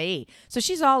great for me. So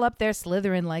she's all up there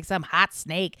slithering like some hot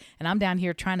snake, and I'm down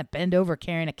here trying to bend over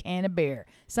carrying a can of beer.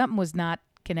 Something was not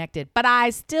connected, but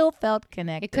I still felt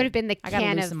connected. It could have been the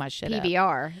can of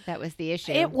PBR. That was the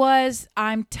issue. It was.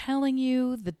 I'm telling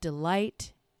you, the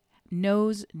delight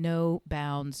knows no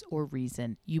bounds or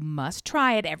reason. You must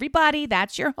try it. Everybody,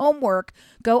 that's your homework.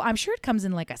 Go. I'm sure it comes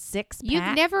in like a 6-pack.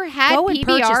 You've never had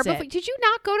PBR before? Did you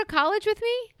not go to college with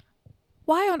me?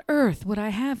 Why on earth would I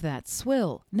have that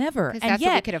swill? Never. And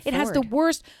yet it has the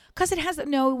worst. Because it has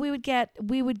we would get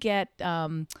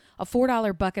a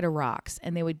 $4 bucket of rocks,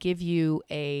 and they would give you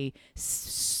a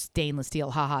stainless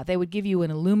steel. They would give you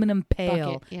an aluminum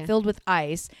pail filled with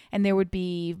ice, and there would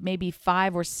be maybe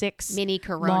 5 or 6 mini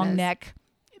Coronas. Long neck.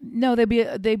 No, they'd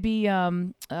be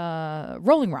Rolling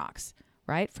Rocks.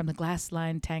 Right? From the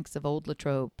glass-lined tanks of Old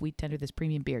Latrobe, we tender this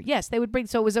premium beer. Yes, they would bring.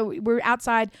 So we're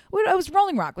outside. It was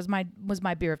Rolling Rock was my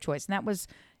beer of choice, and that was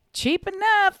cheap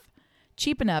enough.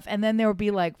 And then there would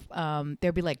be like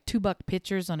 $2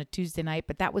 pitchers on a Tuesday night,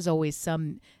 but that was always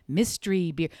some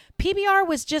mystery beer. PBR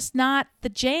was just not the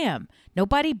jam.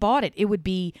 Nobody bought it. It would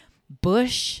be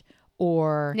Busch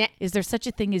or is there such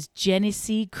a thing as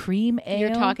Genesee Cream Ale?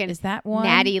 You're talking. Is that one?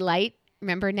 Natty Light.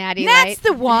 Remember Natty Light? That's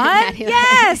the one.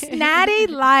 Yes, Natty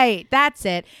Light. That's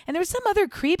it. And there was some other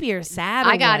creepier, sadder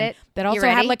I got one it. that also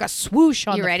had like a swoosh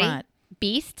on the front.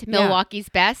 Beast, Milwaukee's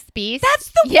Best Beast.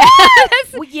 That's the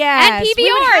one. Yes. And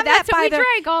PBR. That's what we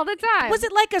drank all the time. Was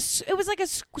it like it was like a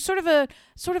sort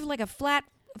of like a flat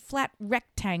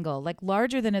rectangle, like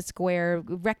larger than a square,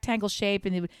 rectangle shape,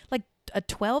 and it would like a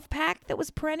 12-pack that was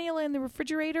perennial in the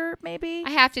refrigerator, maybe. I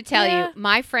have to tell you,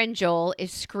 my friend Joel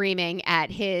is screaming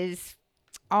at his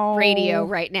radio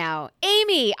right now.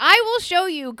 Amy, I will show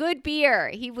you good beer.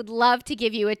 He would love to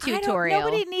give you a tutorial.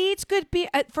 Nobody needs good beer.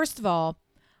 First of all,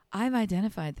 I've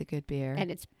identified the good beer.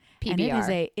 And it's PBR.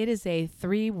 And it is a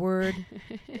 3-word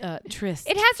tryst.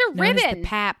 It has a ribbon. Known as the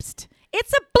Pabst.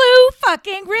 It's a blue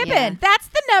fucking ribbon. Yeah. That's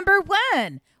the number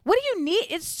one. What do you need?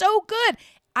 It's so good.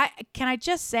 Can I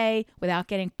just say, without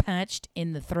getting punched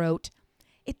in the throat,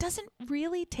 it doesn't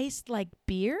really taste like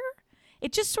beer.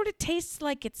 It just sort of tastes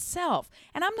like itself.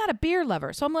 And I'm not a beer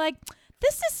lover. So I'm like,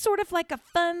 this is sort of like a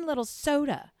fun little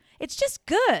soda. It's just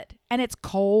good. And it's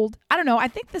cold. I don't know. I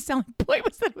think the selling point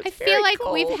was that it was I feel like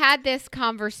cold. We've had this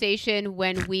conversation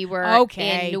when we were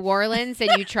in New Orleans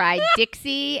and you tried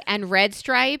Dixie and Red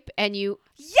Stripe and you...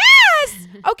 Yes!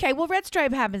 Okay, well, Red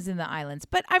Stripe happens in the islands.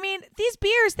 But, I mean, these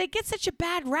beers, they get such a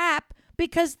bad rap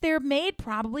because they're made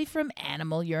probably from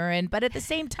animal urine. But at the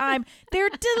same time, they're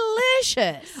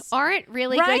delicious. Aren't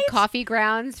really good coffee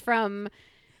grounds from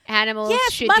animals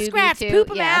Yes, should muskrats do too. poop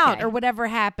them Yeah, out okay. or whatever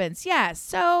happens. Yeah.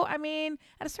 So, I mean,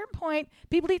 at a certain point,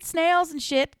 people eat snails and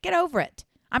shit. Get over it.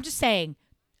 I'm just saying,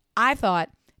 I thought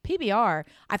PBR,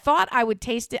 I thought I would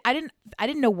taste it. I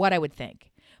didn't know what I would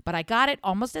think, but I got it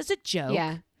almost as a joke.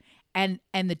 Yeah. And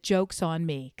the joke's on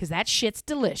me because that shit's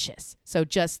delicious. So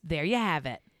just there you have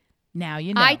it. Now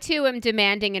you know. I too am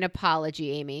demanding an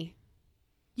apology, Amy.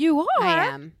 You are? I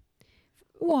am.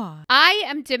 Why? I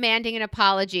am demanding an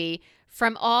apology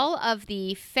from all of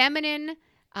the feminine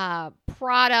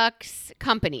products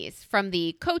companies, from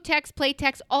the Kotex,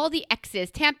 Playtex, all the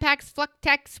X's, Tampax,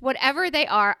 Fluctex, whatever they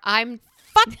are. I'm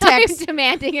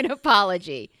demanding an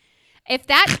apology. If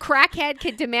that crackhead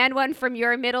could demand one from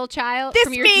your middle child, This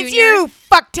from your means junior, you,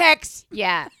 fucktex.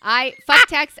 Yeah,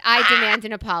 Fucktex, I demand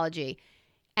an apology.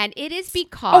 And it is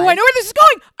because... Oh, I know where this is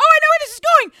going. I know where this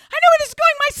is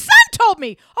going. My son told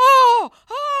me. Oh.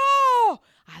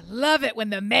 I love it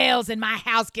when the males in my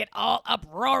house get all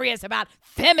uproarious about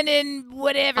feminine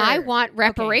whatever. I want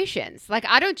reparations. Okay. Like,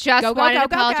 I don't just want an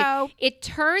apology. Go. It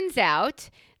turns out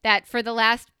that for the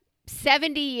last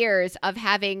 70 years of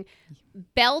having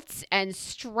belts and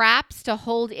straps to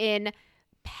hold in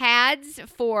pads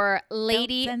for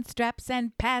lady... Belts and straps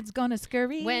and pads gonna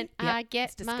scurry. When Yep, I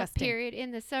get it's my disgusting. period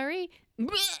in the Surrey.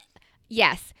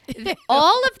 Yes.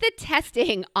 All of the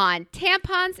testing on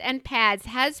tampons and pads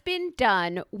has been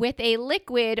done with a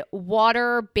liquid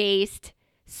water-based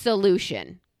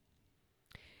solution.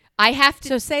 I have to...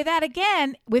 So say that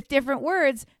again with different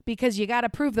words because you got to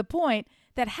prove the point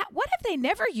that what have they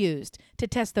never used to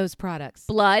test those products?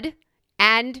 blood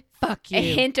and Fuck you. a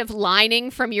hint of lining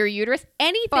from your uterus.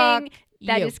 Anything Fuck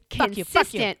that you. is Fuck you.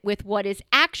 consistent with what is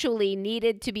actually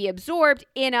needed to be absorbed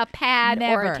in a pad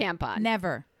or a tampon.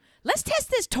 Never. Let's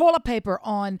test this toilet paper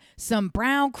on some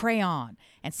brown crayon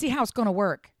and see how it's going to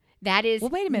work. That is... Well,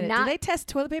 wait a minute. not- Do they test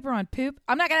toilet paper on poop?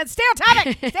 I'm not going to... Stay on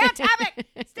topic. Stay on topic.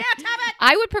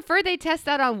 I would prefer they test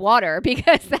that on water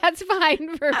because that's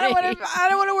fine for me. I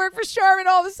don't want to work for Charmin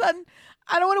all of a sudden.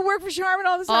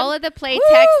 All of the Playtex,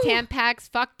 Woo! Tampax,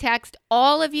 Fucktext,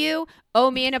 all of you owe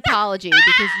me an apology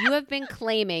because you have been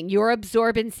claiming your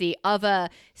absorbency of a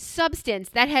substance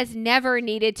that has never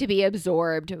needed to be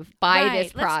absorbed by Right.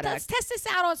 this product. Let's test this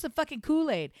out on some fucking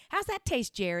Kool-Aid. How's that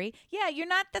taste, Jerry? Yeah,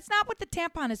 that's not what the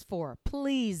tampon is for.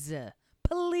 Please.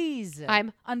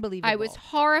 Unbelievable. I was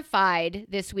horrified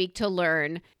this week to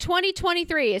learn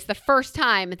 2023 is the first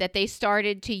time that they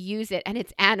started to use it, and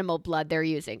it's animal blood they're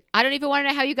using. I don't even want to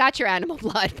know how you got your animal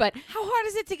blood, but How hard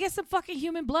is it to get some fucking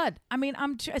human blood? I mean,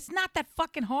 it's not that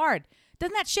fucking hard.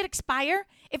 Doesn't that shit expire?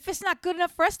 If it's not good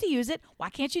enough for us to use it, why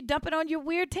can't you dump it on your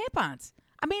weird tampons?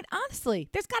 I mean, honestly,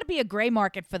 there's got to be a gray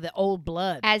market for the old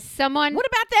blood. as someone... What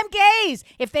about them gays?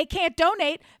 If they can't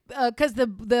donate because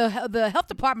the health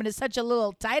department is such a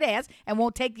little tight ass and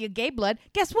won't take your gay blood,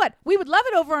 guess what? We would love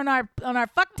it over on our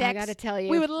Fucktex. I got to tell you.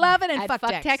 We would love it in at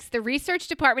Fucktex. The research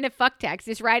department at Fucktex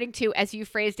is writing to, as you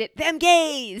phrased it, them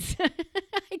gays.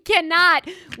 I cannot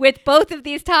with both of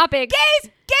these topics.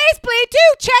 Gays bleed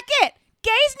too. Check it.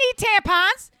 Gays need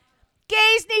tampons.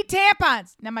 Gays need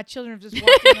tampons. Now my children are just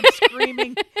walking and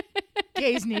screaming.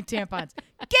 Gays need tampons.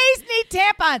 Gays need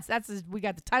tampons. We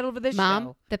got the title for this Mom,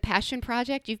 show. the passion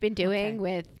project you've been doing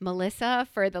with Melissa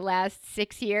for the last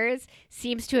 6 years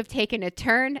seems to have taken a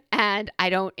turn, and I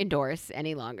don't endorse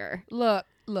any longer. Look.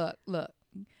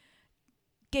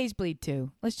 Gays bleed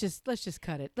too. Let's just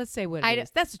cut it. Let's say what it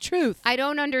is. That's the truth. I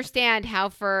don't understand how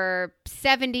for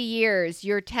 70 years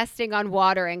you're testing on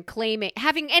water and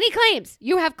having any claims.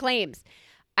 You have claims.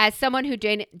 As someone who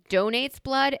donates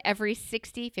blood every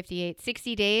 60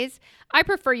 days, I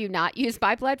prefer you not use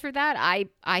my blood for that.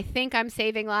 I think I'm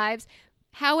saving lives.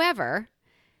 However,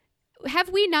 have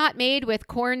we not made with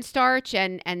cornstarch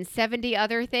and 70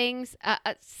 other things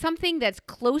something that's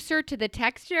closer to the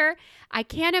texture? I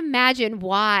can't imagine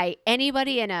why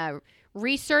anybody in a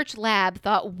research lab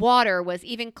thought water was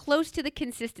even close to the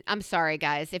consistent. I'm sorry,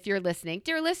 guys, if you're listening.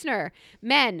 Dear listener,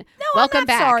 men, welcome I'm not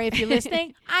back. sorry if you're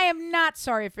listening. I am not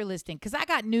sorry if you're listening because I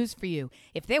got news for you.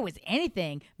 If there was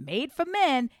anything made for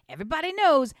men, everybody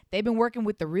knows they've been working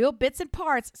with the real bits and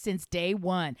parts since day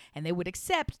one, and they would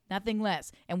accept nothing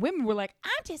less. And women were like,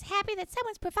 I'm just happy that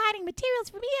someone's providing materials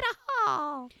for me at a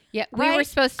haul. Yeah, we were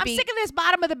supposed to be. I'm sick of this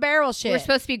bottom of the barrel shit. We're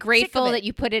supposed to be grateful Sick of it. that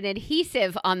you put an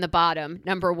adhesive on the bottom,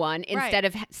 number one, instead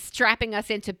of strapping us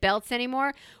into belts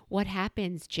anymore. What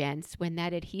happens, gents, when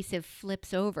that adhesive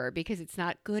flips over because it's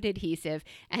not good adhesive,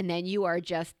 and then you are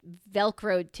just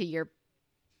Velcroed to your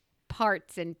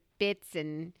parts and bits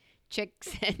and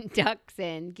chicks and ducks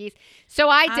and geese. So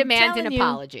I demand an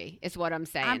apology, is what I'm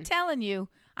saying. I'm telling you.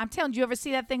 You ever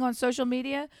see that thing on social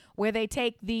media where they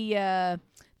take the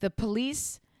the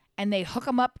police and they hook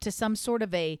them up to some sort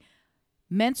of a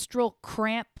menstrual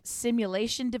cramp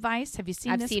simulation device. Have you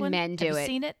seen this one? I've seen men do it. Have you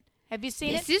seen it? Have you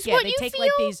seen it? This is yeah, what they you take feel?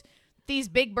 like these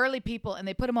big burly people and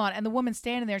they put them on, and the woman's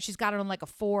standing there and she's got it on like a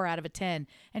 4 out of a 10,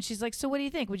 and she's like, "So what do you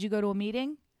think? Would you go to a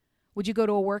meeting? Would you go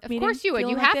to a work meeting? Of course you would.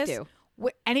 feeling You like have this?" to.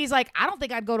 And he's like, "I don't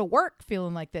think I'd go to work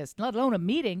feeling like this, let alone a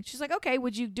meeting." She's like, "Okay,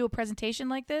 would you do a presentation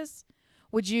like this?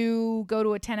 Would you go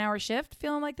to a 10-hour shift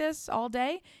feeling like this all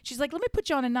day?" She's like, "Let me put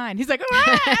you on a 9." He's like,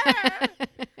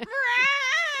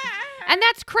 And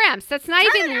that's cramps. That's not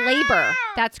even labor.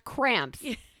 That's cramps.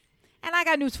 and I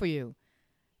got news for you.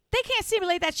 They can't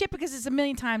simulate that shit because it's a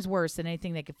million times worse than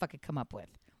anything they could fucking come up with.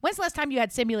 When's the last time you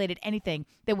had simulated anything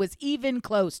that was even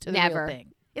close to the Never. real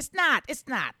thing? It's not.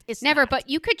 Never, but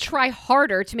you could try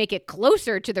harder to make it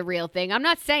closer to the real thing. I'm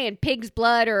not saying pig's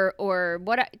blood or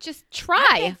what. Just I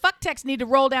try. think fuck techs need to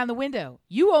roll down the window.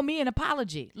 You owe me an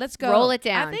apology. Let's go. Roll it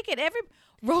down. I think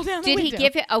roll down the Did window. he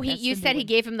give it? Oh, That's you the said new he one.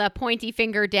 gave him the pointy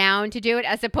finger down to do it,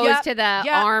 as opposed Yep, to the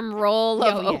yep. arm roll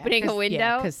of Oh, yeah, opening a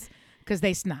window. Because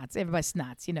they snots. Everybody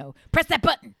snots, Press that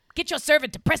button. Get your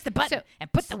servant to press the button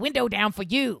and put the window down for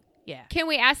you. Yeah. Can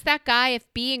we ask that guy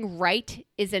if being right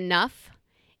is enough?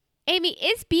 Amy,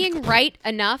 is being right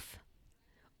enough?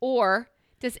 Or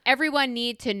does everyone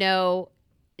need to know,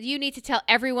 you need to tell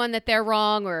everyone that they're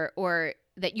wrong or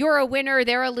that you're a winner,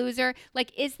 they're a loser?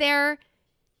 Like, is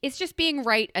just being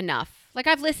right enough? Like,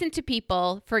 I've listened to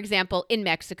people, for example, in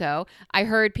Mexico, I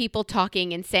heard people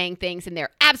talking and saying things and they're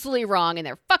absolutely wrong and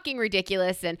they're fucking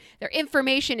ridiculous and their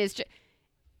information is just,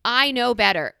 I know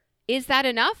better. Is that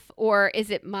enough? Or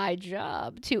is it my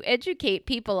job to educate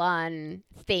people on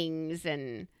things?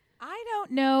 And I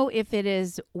don't know if it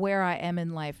is where I am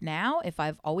in life now, if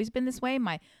I've always been this way.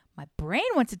 My brain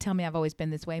wants to tell me I've always been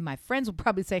this way. My friends will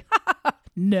probably say,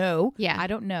 no. Yeah. I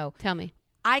don't know. Tell me.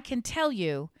 I can tell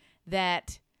you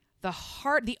that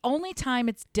the only time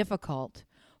it's difficult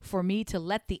for me to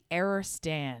let the error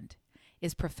stand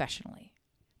is professionally.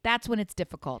 That's when it's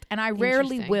difficult. And I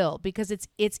rarely Interesting. will, because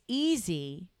it's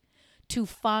easy to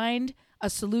find a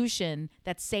solution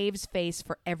that saves face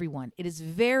for everyone. It is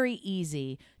very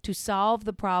easy to solve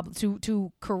the problem,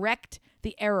 to correct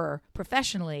the error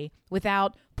professionally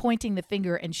without pointing the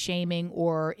finger and shaming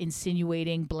or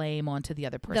insinuating blame onto the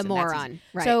other person. The That's moron. easy.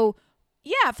 Right. So,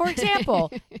 yeah, for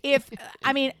example,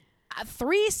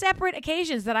 3 separate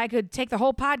occasions that I could take the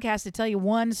whole podcast to tell you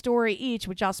one story each,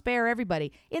 which I'll spare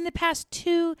everybody. In the past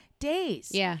 2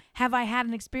 days, have I had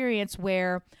an experience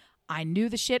where I knew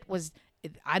the shit was,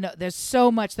 I know there's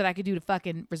so much that I could do to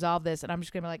fucking resolve this, and I'm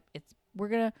just going to be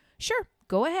like, sure,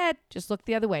 go ahead. Just look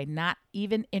the other way. Not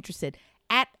even interested.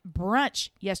 At brunch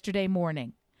yesterday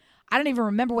morning, I don't even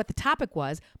remember what the topic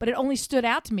was, but it only stood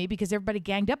out to me because everybody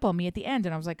ganged up on me at the end,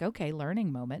 and I was like, okay,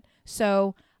 learning moment.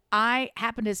 So I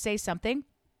happened to say something.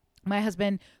 My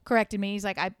husband corrected me. He's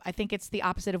like, I think it's the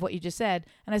opposite of what you just said.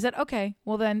 And I said, okay,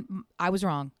 well then I was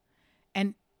wrong.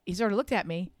 And he sort of looked at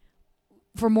me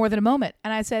for more than a moment.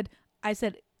 And I said,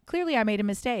 clearly I made a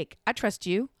mistake. I trust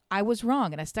you. I was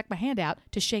wrong. And I stuck my hand out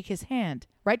to shake his hand,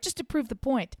 right? Just to prove the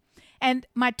point. And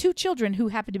my 2 children, who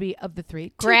happened to be of the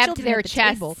 3, grabbed their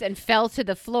chests and fell to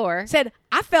the floor. Said,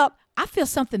 I feel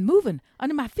something moving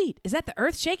under my feet. Is that the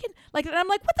earth shaking? Like, and I'm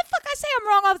like, what the fuck? I say I'm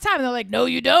wrong all the time. And they're like, no,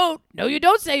 you don't. No, you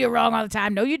don't say you're wrong all the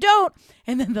time. No, you don't.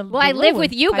 And then I live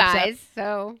with you guys,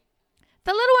 so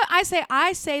the little one,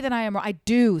 I say that I am wrong. I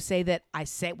do say that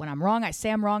when I'm wrong, I say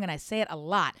I'm wrong, and I say it a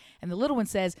lot. And the little one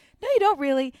says, no, you don't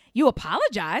really. You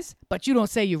apologize, but you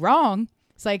don't say you're wrong.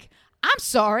 It's like, I'm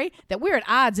sorry that we're at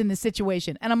odds in this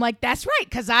situation. And I'm like, that's right,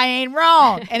 because I ain't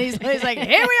wrong. And he's like,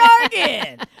 here we are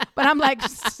again. But I'm like,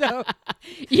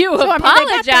 you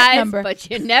apologize,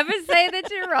 but you never say that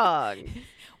you're wrong.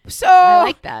 So I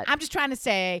like that. I'm just trying to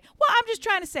say,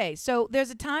 so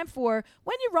there's a time for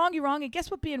when you're wrong. And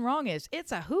guess what being wrong is?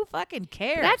 It's a who fucking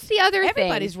cares. That's the other thing.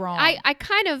 Everybody's wrong. I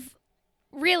kind of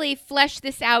really fleshed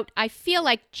this out, I feel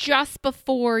like just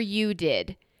before you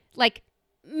did. Like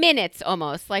minutes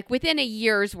almost, like within a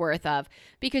year's worth of,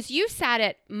 because you sat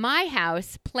at my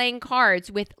house playing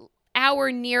cards with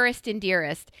our nearest and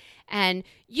dearest, and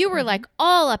you were like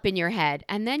all up in your head,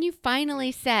 and then you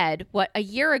finally said what a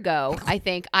year ago I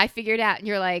think I figured out, and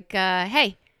you're like,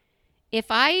 hey, if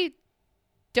I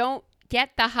don't get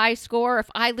the high score, if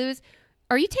I lose,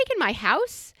 are you taking my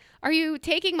house? Are you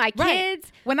taking my kids?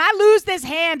 Right. When I lose this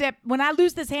hand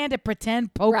at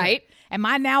pretend poker, right? Am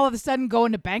I now all of a sudden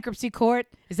going to bankruptcy court?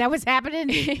 Is that what's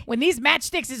happening? When these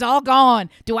matchsticks is all gone,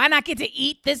 do I not get to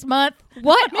eat this month?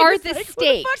 What are the like,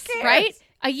 stakes, the right?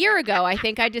 A year ago, I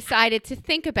think I decided to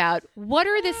think about what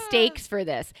are the stakes for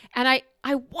this. And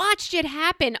I watched it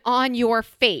happen on your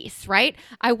face, right?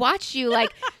 I watched you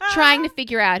like trying to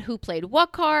figure out who played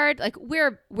what card. Like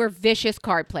we're vicious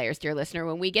card players, dear listener.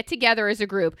 When we get together as a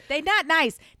group, they not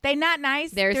nice.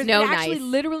 There's no it actually nice.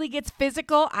 literally gets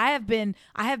physical. I have been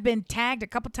tagged a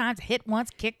couple times, hit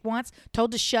once, kicked once,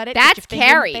 told to shut it. That's get your finger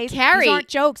in Carrie. the face. Carrie.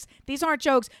 These aren't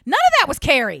jokes. None of that was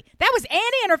Carrie. That was Annie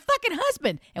and her fucking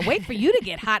husband. And wait for you to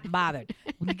get hot and bothered.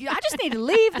 I just need to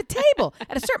leave the table.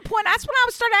 At a certain point, that's when I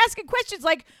would start asking questions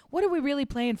like, what are we really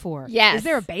playing for? Yes. Is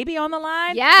there a baby on the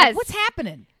line? Yes. Like, what's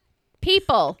happening?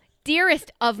 people,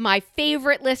 dearest of my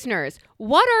favorite listeners,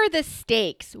 what are the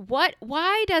stakes?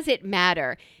 Why does it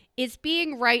matter? Is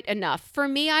being right enough? For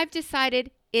me, I've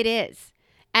decided it is.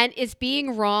 And is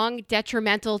being wrong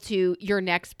detrimental to your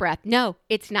next breath? No,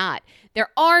 it's not. There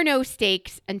are no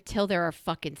stakes until there are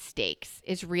fucking stakes,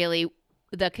 is really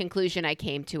the conclusion I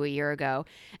came to a year ago.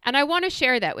 And I want to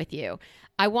share that with you.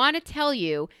 I want to tell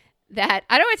you that,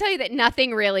 I don't want to tell you that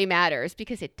nothing really matters,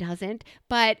 because it doesn't,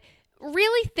 but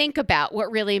really think about what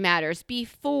really matters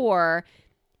before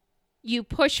you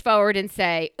push forward and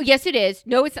say, yes, it is.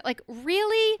 No, it's not. Like,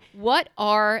 really, what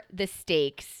are the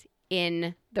stakes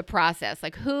in the process?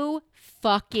 Like, who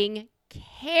fucking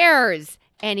cares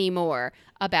anymore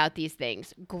about these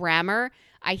things? Grammar,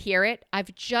 I hear it.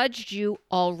 I've judged you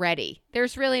already.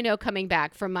 There's really no coming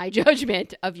back from my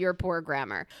judgment of your poor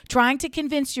grammar. Trying to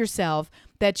convince yourself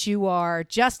that you are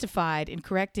justified in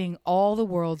correcting all the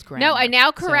world's grammar. No, I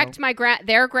now correct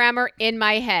their grammar in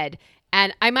my head.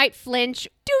 And I might flinch.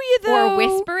 Do you though? Or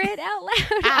whisper it out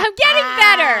loud. I'm getting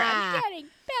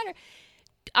better.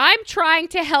 I'm trying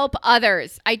to help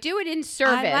others. I do it in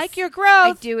service. I like your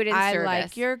growth. I do it in service. I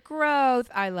like your growth.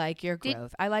 I like your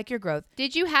growth.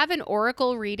 Did you have an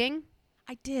oracle reading?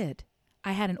 I did.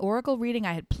 I had an oracle reading.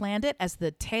 I had planned it as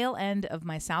the tail end of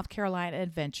my South Carolina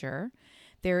adventure.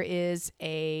 There is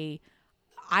I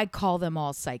call them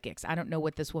all psychics. I don't know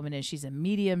what this woman is. She's a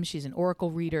medium. She's an oracle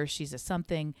reader. She's a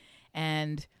something.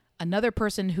 And another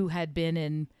person who had been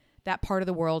in that part of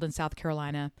the world in South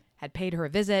Carolina had paid her a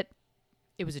visit.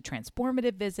 It was a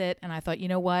transformative visit. And I thought, you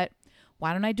know what?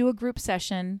 Why don't I do a group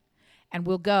session and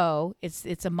we'll go.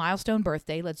 It's a milestone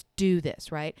birthday. Let's do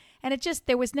this, right? And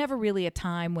there was never really a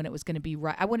time when it was going to be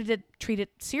right. I wanted to treat it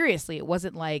seriously. It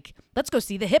wasn't like, let's go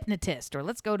see the hypnotist or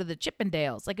let's go to the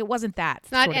Chippendales. Like, it wasn't that.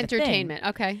 It's not entertainment.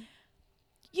 Okay.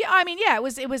 Yeah, I mean, yeah, it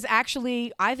was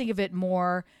actually, I think of it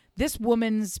more, this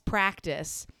woman's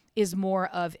practice is more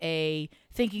of a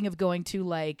thinking of going to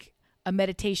like a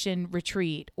meditation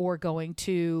retreat or going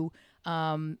to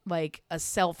like a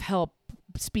self-help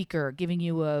speaker giving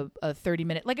you a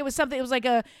 30-minute, like it was something, it was like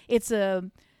it's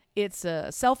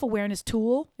a self-awareness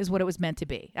tool is what it was meant to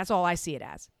be. That's all I see it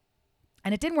as.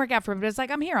 And it didn't work out for me, but it's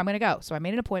like, I'm here, I'm going to go. So I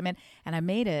made an appointment and I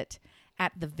made it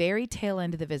at the very tail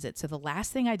end of the visit. So the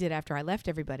last thing I did after I left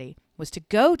everybody was to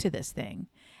go to this thing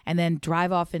and then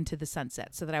drive off into the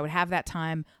sunset so that I would have that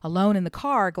time alone in the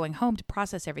car going home to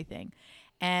process everything.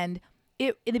 And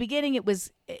in the beginning,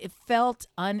 it felt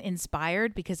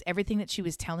uninspired because everything that she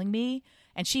was telling me,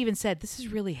 and she even said, this is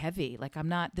really heavy. Like,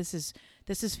 this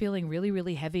is feeling really,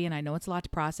 really heavy. And I know it's a lot to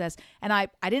process. And I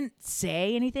didn't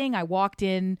say anything. I walked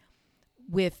in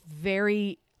with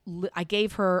I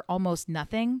gave her almost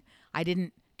nothing. I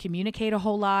didn't communicate a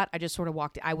whole lot. I just sort of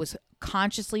walked. I was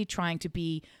consciously trying to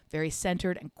be very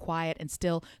centered and quiet and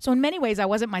still. So in many ways, I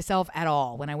wasn't myself at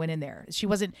all when I went in there. She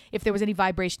wasn't, if there was any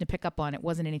vibration to pick up on, it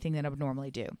wasn't anything that I would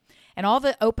normally do. And all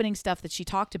the opening stuff that she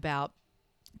talked about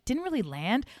didn't really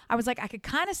land. I was like, I could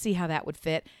kind of see how that would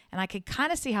fit. And I could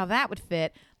kind of see how that would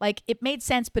fit. Like, it made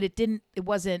sense, but it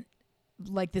wasn't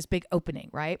like this big opening,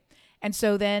 right? And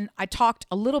so then I talked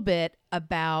a little bit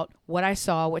about what I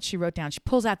saw, what she wrote down. She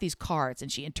pulls out these cards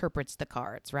and she interprets the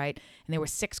cards, right? And there were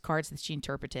 6 cards that she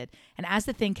interpreted. And as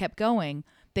the thing kept going,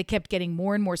 they kept getting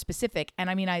more and more specific.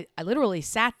 And I mean, I literally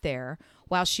sat there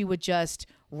while she would just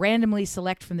randomly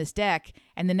select from this deck,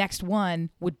 and the next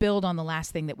one would build on the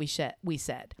last thing that we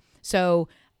said. So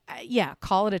yeah,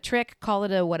 call it a trick, call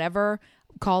it a whatever,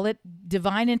 call it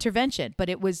divine intervention, but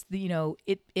it was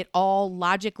it all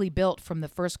logically built from the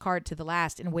first card to the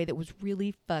last in a way that was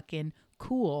really fucking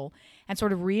cool and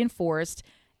sort of reinforced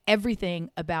everything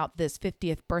about this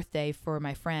 50th birthday for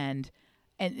my friend,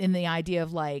 and in the idea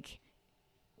of like,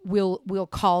 we'll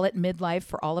call it midlife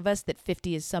for all of us, that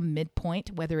 50 is some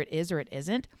midpoint, whether it is or it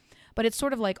isn't. But it's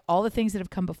sort of like all the things that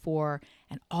have come before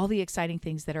and all the exciting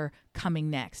things that are coming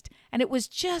next. And it was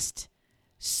just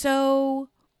so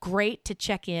great to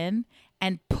check in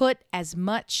and put as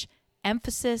much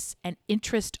emphasis and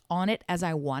interest on it as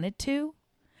I wanted to,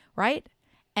 right?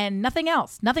 And nothing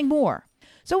else, nothing more.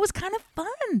 So it was kind of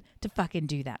fun to fucking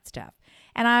do that stuff.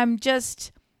 And I'm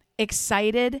just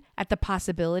excited at the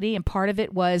possibility. And part of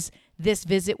it was this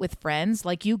visit with friends,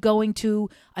 like you going to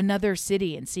another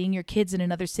city and seeing your kids in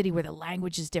another city where the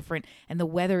language is different and the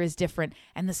weather is different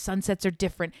and the sunsets are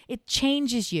different. It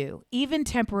changes you, even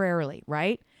temporarily,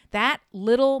 right? That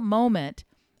little moment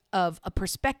of a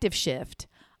perspective shift,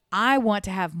 I want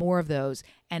to have more of those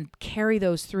and carry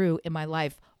those through in my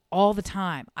life all the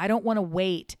time. I don't want to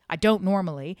wait. I don't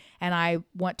normally. And I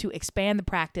want to expand the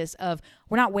practice of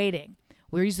we're not waiting.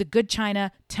 We'll use the good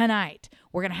china tonight.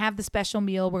 We're going to have the special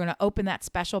meal. We're going to open that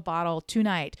special bottle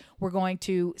tonight. We're going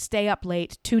to stay up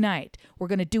late tonight. We're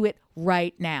going to do it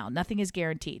right now. Nothing is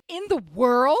guaranteed. In the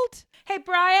world? Hey,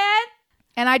 Brian.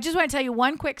 And I just want to tell you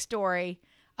one quick story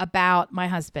about my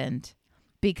husband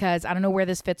because I don't know where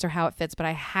this fits or how it fits, but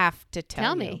I have to tell you.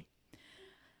 Tell me.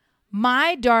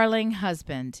 My darling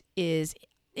husband is,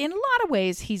 in a lot of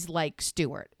ways, he's like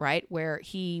Stuart, right? Where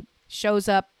he shows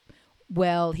up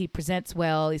well, he presents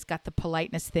well, he's got the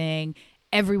politeness thing.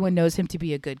 Everyone knows him to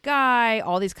be a good guy,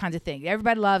 all these kinds of things.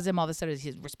 Everybody loves him, all this stuff.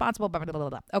 He's responsible, blah, blah, blah, blah,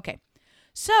 blah. Okay.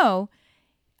 So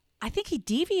I think he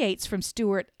deviates from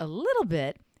Stuart a little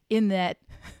bit in that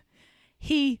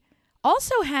he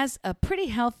also has a pretty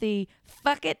healthy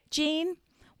fuck it gene,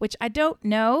 which I don't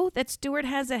know that Stuart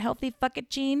has a healthy fuck it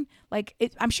gene. Like,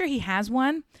 I'm sure he has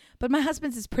one, but my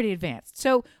husband's is pretty advanced.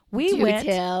 So we went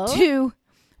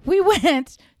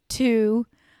to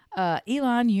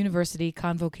Elon University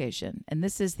Convocation. And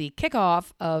this is the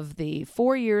kickoff of the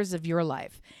 4 years of your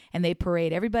life. And they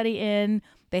parade everybody in.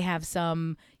 They have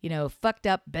some, fucked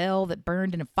up bell that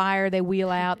burned in a fire they wheel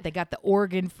out. They got the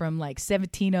organ from like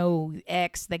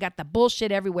 170X. They got the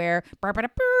bullshit everywhere.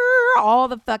 All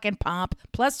the fucking pomp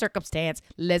plus circumstance.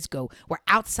 Let's go. We're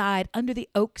outside under the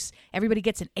oaks. Everybody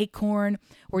gets an acorn.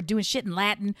 We're doing shit in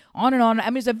Latin. On and on. I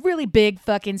mean, it's a really big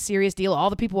fucking serious deal. All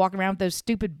the people walking around with those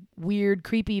stupid, weird,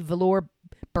 creepy velour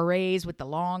berets with the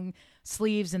long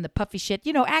sleeves and the puffy shit.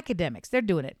 Academics. They're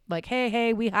doing it. Like,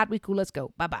 hey, we hot, we cool, let's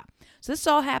go. Bye-bye. So this is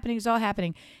all happening. It's all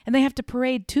happening. And they have to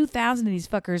parade 2,000 of these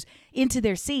fuckers into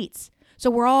their seats. So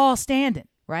we're all standing,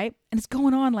 right? And it's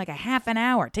going on like a half an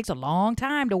hour. It takes a long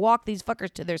time to walk these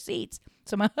fuckers to their seats.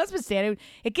 So my husband's standing.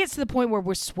 It gets to the point where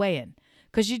we're swaying.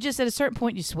 Because you just, at a certain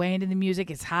point, you sway into the music.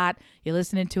 It's hot. You're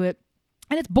listening to it.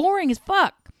 And it's boring as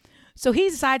fuck. So he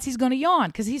decides he's going to yawn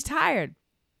because he's tired.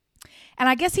 And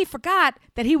I guess he forgot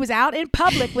that he was out in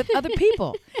public with other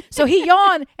people. So he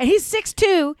yawned, and he's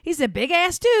 6'2". He's a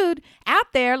big-ass dude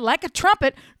out there like a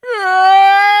trumpet.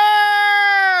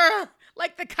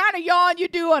 Like the kind of yawn you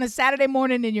do on a Saturday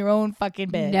morning in your own fucking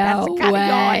bed. No That's the kind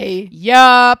way. Of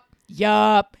yawn.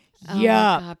 Yup. Oh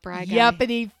God,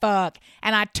 Yuppity fuck.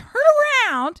 And I turn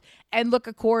around and look,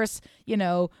 of course,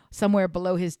 somewhere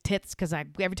below his tits, because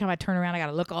every time I turn around, I got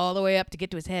to look all the way up to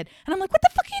get to his head. And I'm like, what the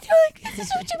fuck are you doing? This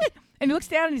is what you mean. And he looks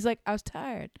down and he's like, I was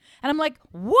tired. And I'm like,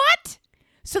 what?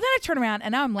 So then I turn around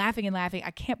and now I'm laughing and laughing. I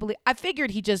can't believe, I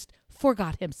figured he just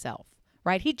forgot himself,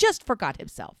 right? He just forgot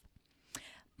himself.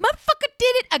 Motherfucker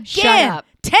did it again. Shut up.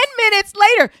 10 minutes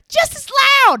later, just as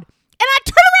loud. And I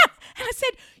turn around and I said,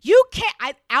 you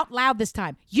can't, out loud this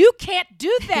time, you can't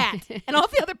do that. And all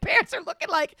the other parents are looking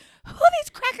like, who are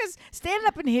these crackers standing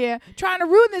up in here trying to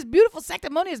ruin this beautiful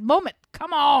sanctimonious moment?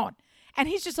 Come on. And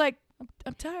he's just like,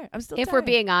 I'm tired. I'm still tired. If we're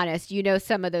being honest,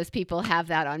 some of those people have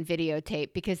that on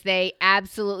videotape because they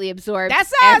absolutely absorbed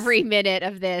every minute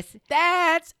of this.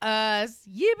 That's us.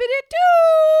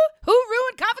 Yibbity-doo. Who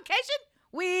ruined Convocation?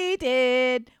 We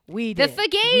did. The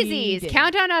Fugazis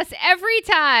count on us every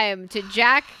time to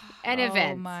jack an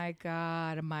event. Oh my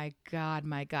God.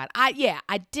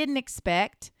 I didn't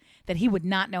expect that he would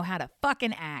not know how to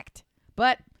fucking act.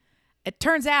 But it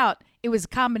turns out it was a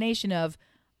combination of,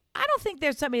 I don't think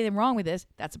there's something wrong with this.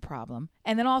 That's a problem.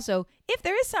 And then also, if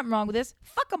there is something wrong with this,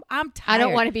 fuck him. I'm tired. I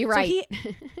don't want to be right.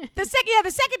 So the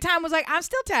second time was like, I'm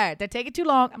still tired. They're taking too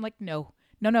long. I'm like, no.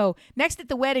 Next at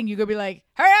the wedding, you're going to be like,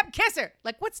 hurry up, kiss her.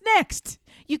 Like, what's next?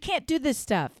 You can't do this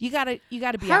stuff. You gotta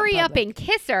be hurry up and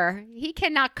kiss her. He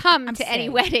cannot come to any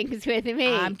weddings with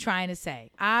me. I'm trying to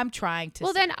say.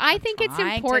 Well, then I think it's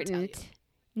important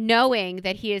knowing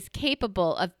that he is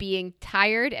capable of being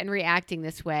tired and reacting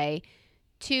this way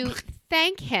to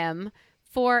thank him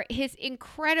for his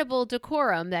incredible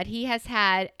decorum that he has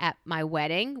had at my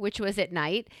wedding, which was at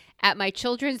night, at my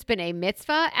children's b'nai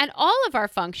mitzvah, and all of our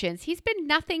functions. He's been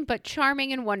nothing but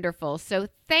charming and wonderful. So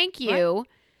thank you,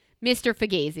 Mr.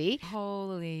 Fugazi.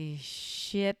 Holy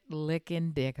shit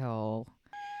licking dickhole.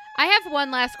 I have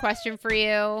one last question for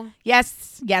you.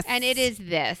 Yes. And it is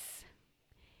this.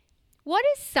 What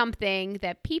is something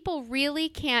that people really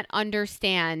can't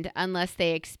understand unless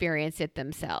they experience it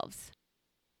themselves?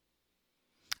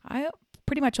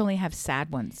 pretty much only have sad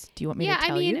ones. Do you want me to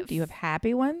tell you? Do you have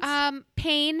happy ones?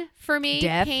 Pain for me.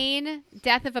 Death. Pain.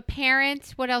 Death of a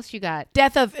parent. What else you got?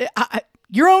 Death of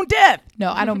your own death.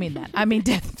 No, I don't mean that. I mean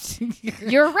death.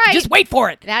 You're right. Just wait for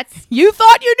it. That's you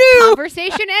thought you knew.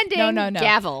 Conversation ending. No.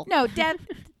 Gavel. No,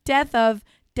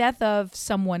 death of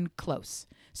someone close.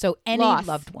 So any Loss.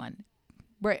 loved one.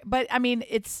 Right. But I mean,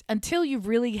 it's until you've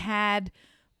really had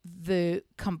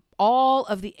all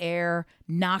of the air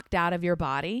knocked out of your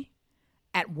body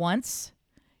at once,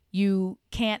 you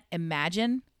can't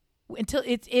imagine until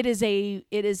it is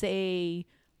a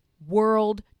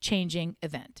world-changing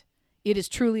event. It is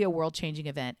truly a world-changing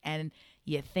event, and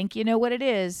you think you know what it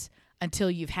is until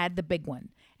you've had the big one.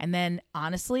 And then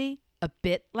honestly, a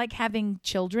bit like having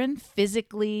children,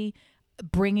 physically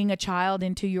bringing a child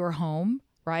into your home,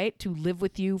 right, to live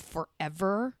with you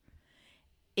forever,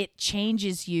 it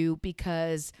changes you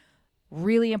because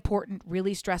really important,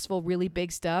 really stressful, really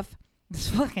big stuff, it's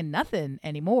fucking nothing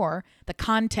anymore. The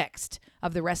context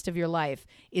of the rest of your life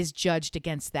is judged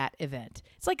against that event.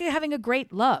 It's like having a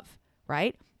great love,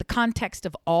 right? The context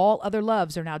of all other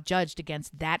loves are now judged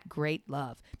against that great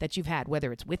love that you've had,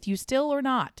 whether it's with you still or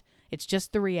not. It's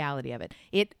just the reality of it.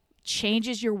 It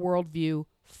changes your worldview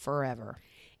forever.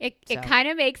 It kind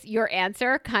of makes your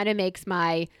answer makes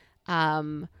my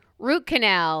root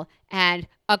canal and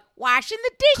a washing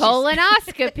the dishes,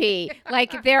 colonoscopy.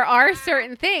 Like there are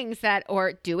certain things that,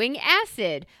 or doing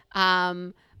acid,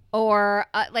 or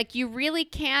like you really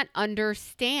can't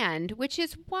understand, which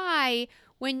is why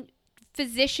when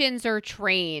physicians are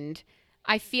trained,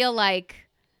 I feel like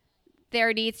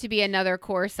there needs to be another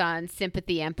course on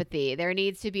sympathy, empathy. There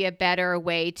needs to be a better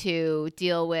way to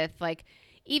deal with like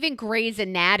even Grey's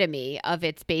Anatomy of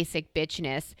its basic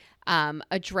bitchness,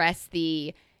 address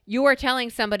you are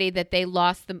telling somebody that they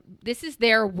lost this is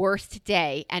their worst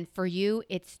day. And for you,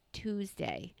 it's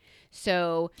Tuesday.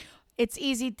 So it's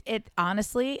easy.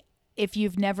 Honestly, if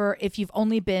you've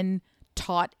only been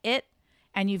taught it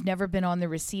and you've never been on the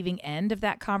receiving end of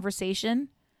that conversation,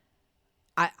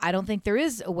 I don't think there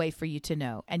is a way for you to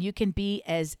know. And you can be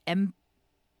as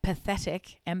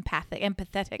empathetic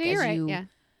as you,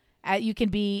 you can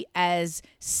be as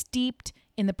steeped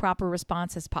in the proper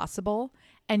response as possible,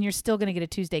 and you're still going to get a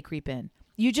Tuesday creep in.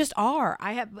 You just are.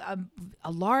 I have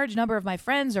a large number of my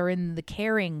friends are in the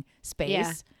caring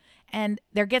space, and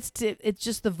it's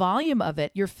just the volume of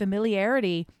it, your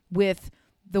familiarity with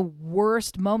the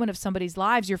worst moment of somebody's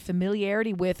lives, your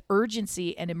familiarity with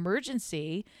urgency and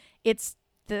emergency. It's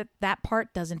that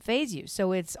part doesn't faze you.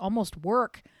 So it's almost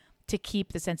work to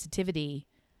keep the sensitivity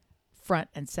front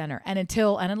and center. And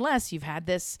unless you've had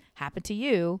this happen to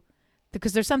you,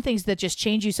 because there's some things that just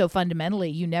change you so fundamentally,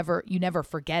 you never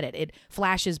forget it. It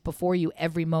flashes before you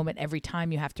every moment, every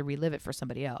time you have to relive it for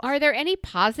somebody else. Are there any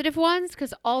positive ones?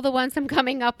 Because all the ones I'm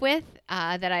coming up with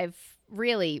that I've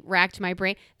really racked my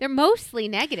brain, they're mostly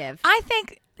negative. I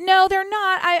think, no, they're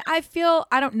not. I feel,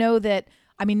 I don't know that,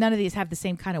 I mean, none of these have the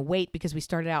same kind of weight because we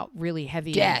started out really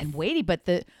heavy and weighty, but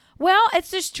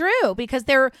it's just true because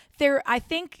I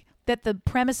think that the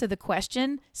premise of the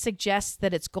question suggests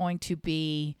that it's going to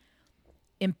be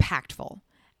impactful,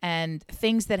 and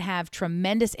things that have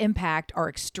tremendous impact are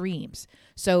extremes.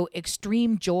 So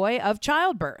extreme joy of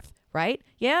childbirth, right?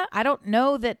 Yeah, I don't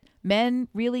know that men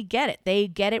really get it. They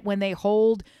get it when they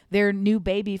hold their new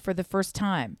baby for the first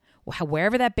time,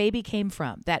 wherever that baby came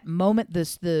from, that moment,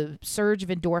 the surge of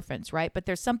endorphins, right? But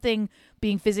there's something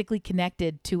being physically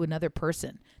connected to another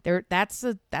person. That's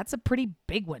a pretty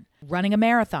big one. Running a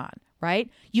marathon,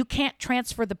 right? You can't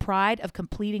transfer the pride of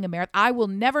completing a marathon. I will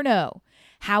never know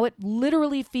how it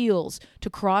literally feels to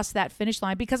cross that finish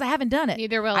line because I haven't done it.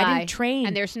 Neither will I. I didn't train,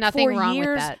 and there's nothing for wrong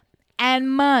years with that. And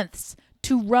months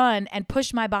to run and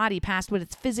push my body past what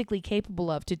it's physically capable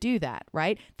of to do that,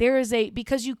 right? There is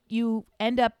because you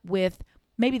end up with,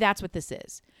 maybe that's what this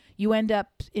is. You end up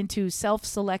into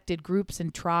self-selected groups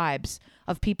and tribes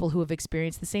of people who have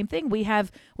experienced the same thing. We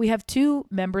have two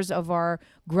members of our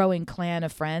growing clan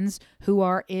of friends who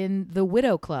are in the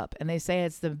widow club, and they say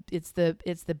it's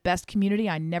the best community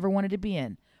I never wanted to be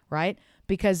in, right?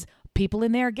 Because people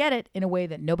in there get it in a way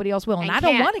that nobody else will, and I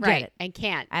don't want to get it, and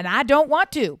can't, and I don't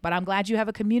want to. But I'm glad you have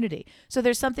a community. So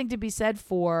there's something to be said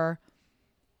for.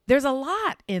 There's a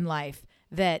lot in life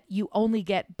that you only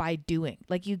get by doing.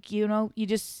 Like you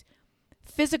just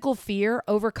physical fear,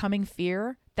 overcoming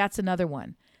fear. That's another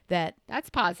one that's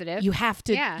positive. You have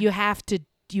to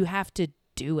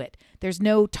do it. There's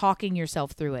no talking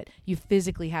yourself through it. You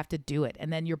physically have to do it.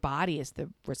 And then your body is the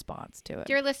response to it.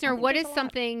 Dear listener, what is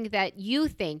something that you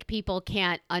think people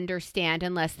can't understand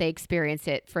unless they experience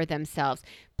it for themselves?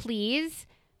 Please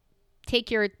take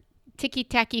your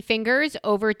ticky-tacky fingers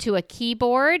over to a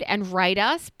keyboard and write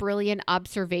us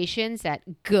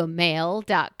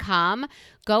brilliantobservations@gmail.com.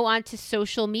 Go on to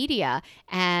social media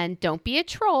and don't be a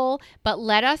troll, but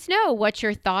let us know what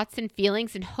your thoughts and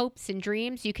feelings and hopes and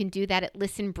dreams. You can do that at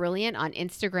Listen Brilliant on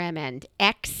Instagram and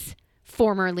X,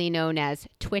 formerly known as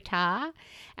Twitter.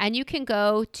 And you can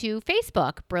go to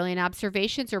Facebook, Brilliant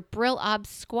Observations or Brill Obs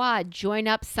Squad. Join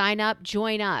up, sign up,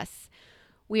 join us.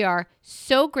 We are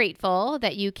so grateful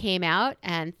that you came out,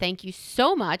 and thank you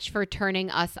so much for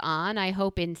turning us on. I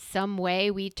hope in some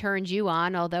way we turned you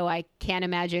on, although I can't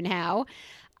imagine how.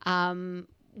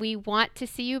 We want to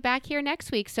see you back here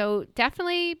next week, so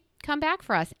definitely come back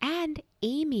for us. And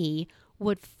Amy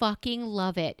would fucking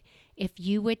love it if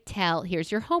you would tell,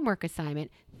 here's your homework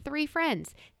assignment, 3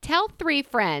 friends. Tell 3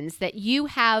 friends that you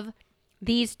have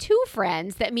these 2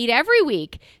 friends that meet every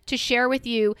week to share with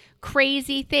you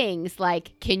crazy things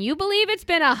like, can you believe it's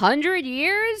been 100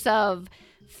 years of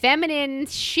feminine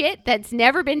shit that's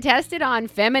never been tested on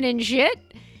feminine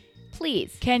shit?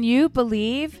 Please. Can you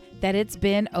believe that it's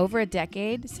been over a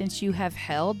decade since you have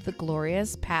held the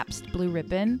glorious Pabst Blue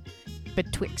Ribbon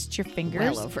betwixt your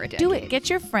fingers? Well over a decade. Do it. Get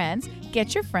your friends,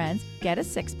 get a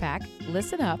 6-pack,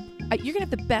 listen up. You're going to have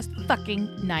the best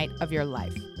fucking night of your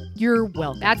life. You're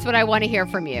welcome. That's what I want to hear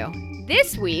from you.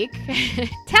 This week,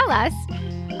 tell us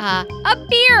a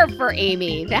beer for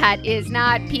Amy that is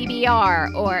not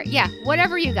PBR or,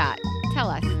 whatever you got. Tell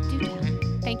us. Do tell.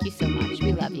 Thank you so much.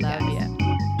 We love you guys. Ya.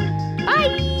 Bye.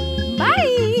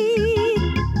 Bye.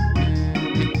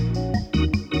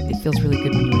 It feels really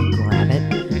good when you